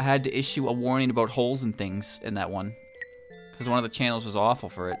 I had to issue a warning about holes and things in that one, because one of the channels was awful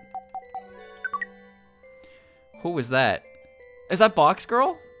for it. Who was that? Is that Box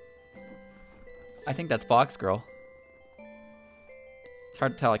Girl? I think that's Box Girl. It's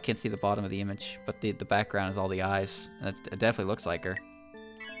hard to tell. I can't see the bottom of the image, but the background is all the eyes, and it definitely looks like her.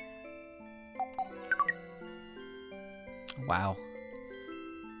 Wow.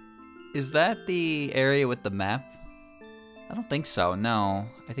 Is that the area with the map? I don't think so. No.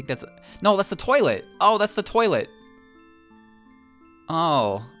 I think that's... No, that's the toilet. Oh, that's the toilet.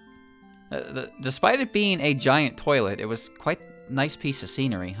 Oh. Despite it being a giant toilet, it was quite a nice piece of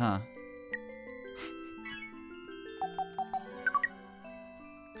scenery, huh?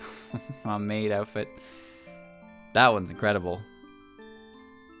 My maid outfit. That one's incredible.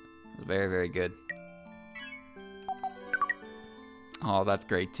 Very, very good. Oh, that's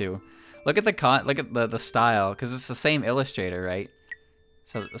great too. Look at the style, because it's the same illustrator, right?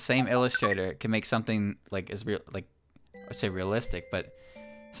 So the same illustrator can make something like as real, like I say realistic, but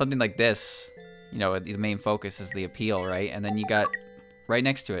something like this. You know, the main focus is the appeal, right? And then you got right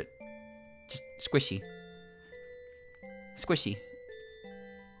next to it, just squishy, squishy.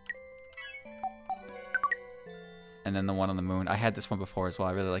 And then the one on the moon. I had this one before as well.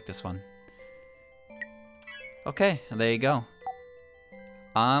 I really like this one. Okay, there you go.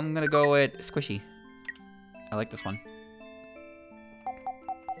 I'm gonna go with squishy. I like this one.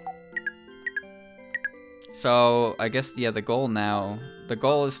 So, I guess, yeah, the goal now... The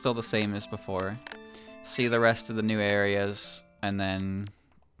goal is still the same as before. See the rest of the new areas, and then,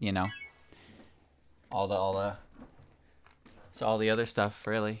 you know... all the other stuff,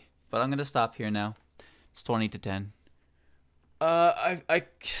 really. But I'm gonna stop here now. It's 20 to 10.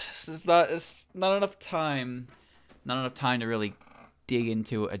 It's not enough time. Not enough time to really dig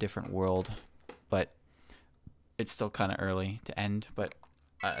into a different world, but it's still kind of early to end. But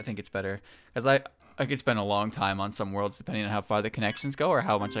I think it's better because I could spend a long time on some worlds depending on how far the connections go, or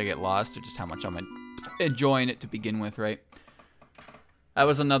how much I get lost, or just how much I'm enjoying it to begin with. Right? That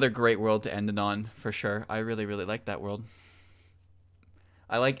was another great world to end it on for sure. I really, really like that world.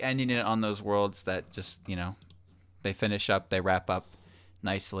 I like ending it on those worlds that just, you know, they finish up, they wrap up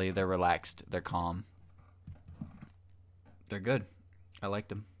nicely, they're relaxed, they're calm. They're good. I like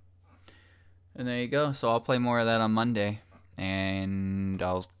them. And there you go. So I'll play more of that on Monday. And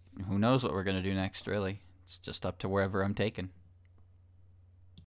who knows what we're going to do next, really. It's just up to wherever I'm taken.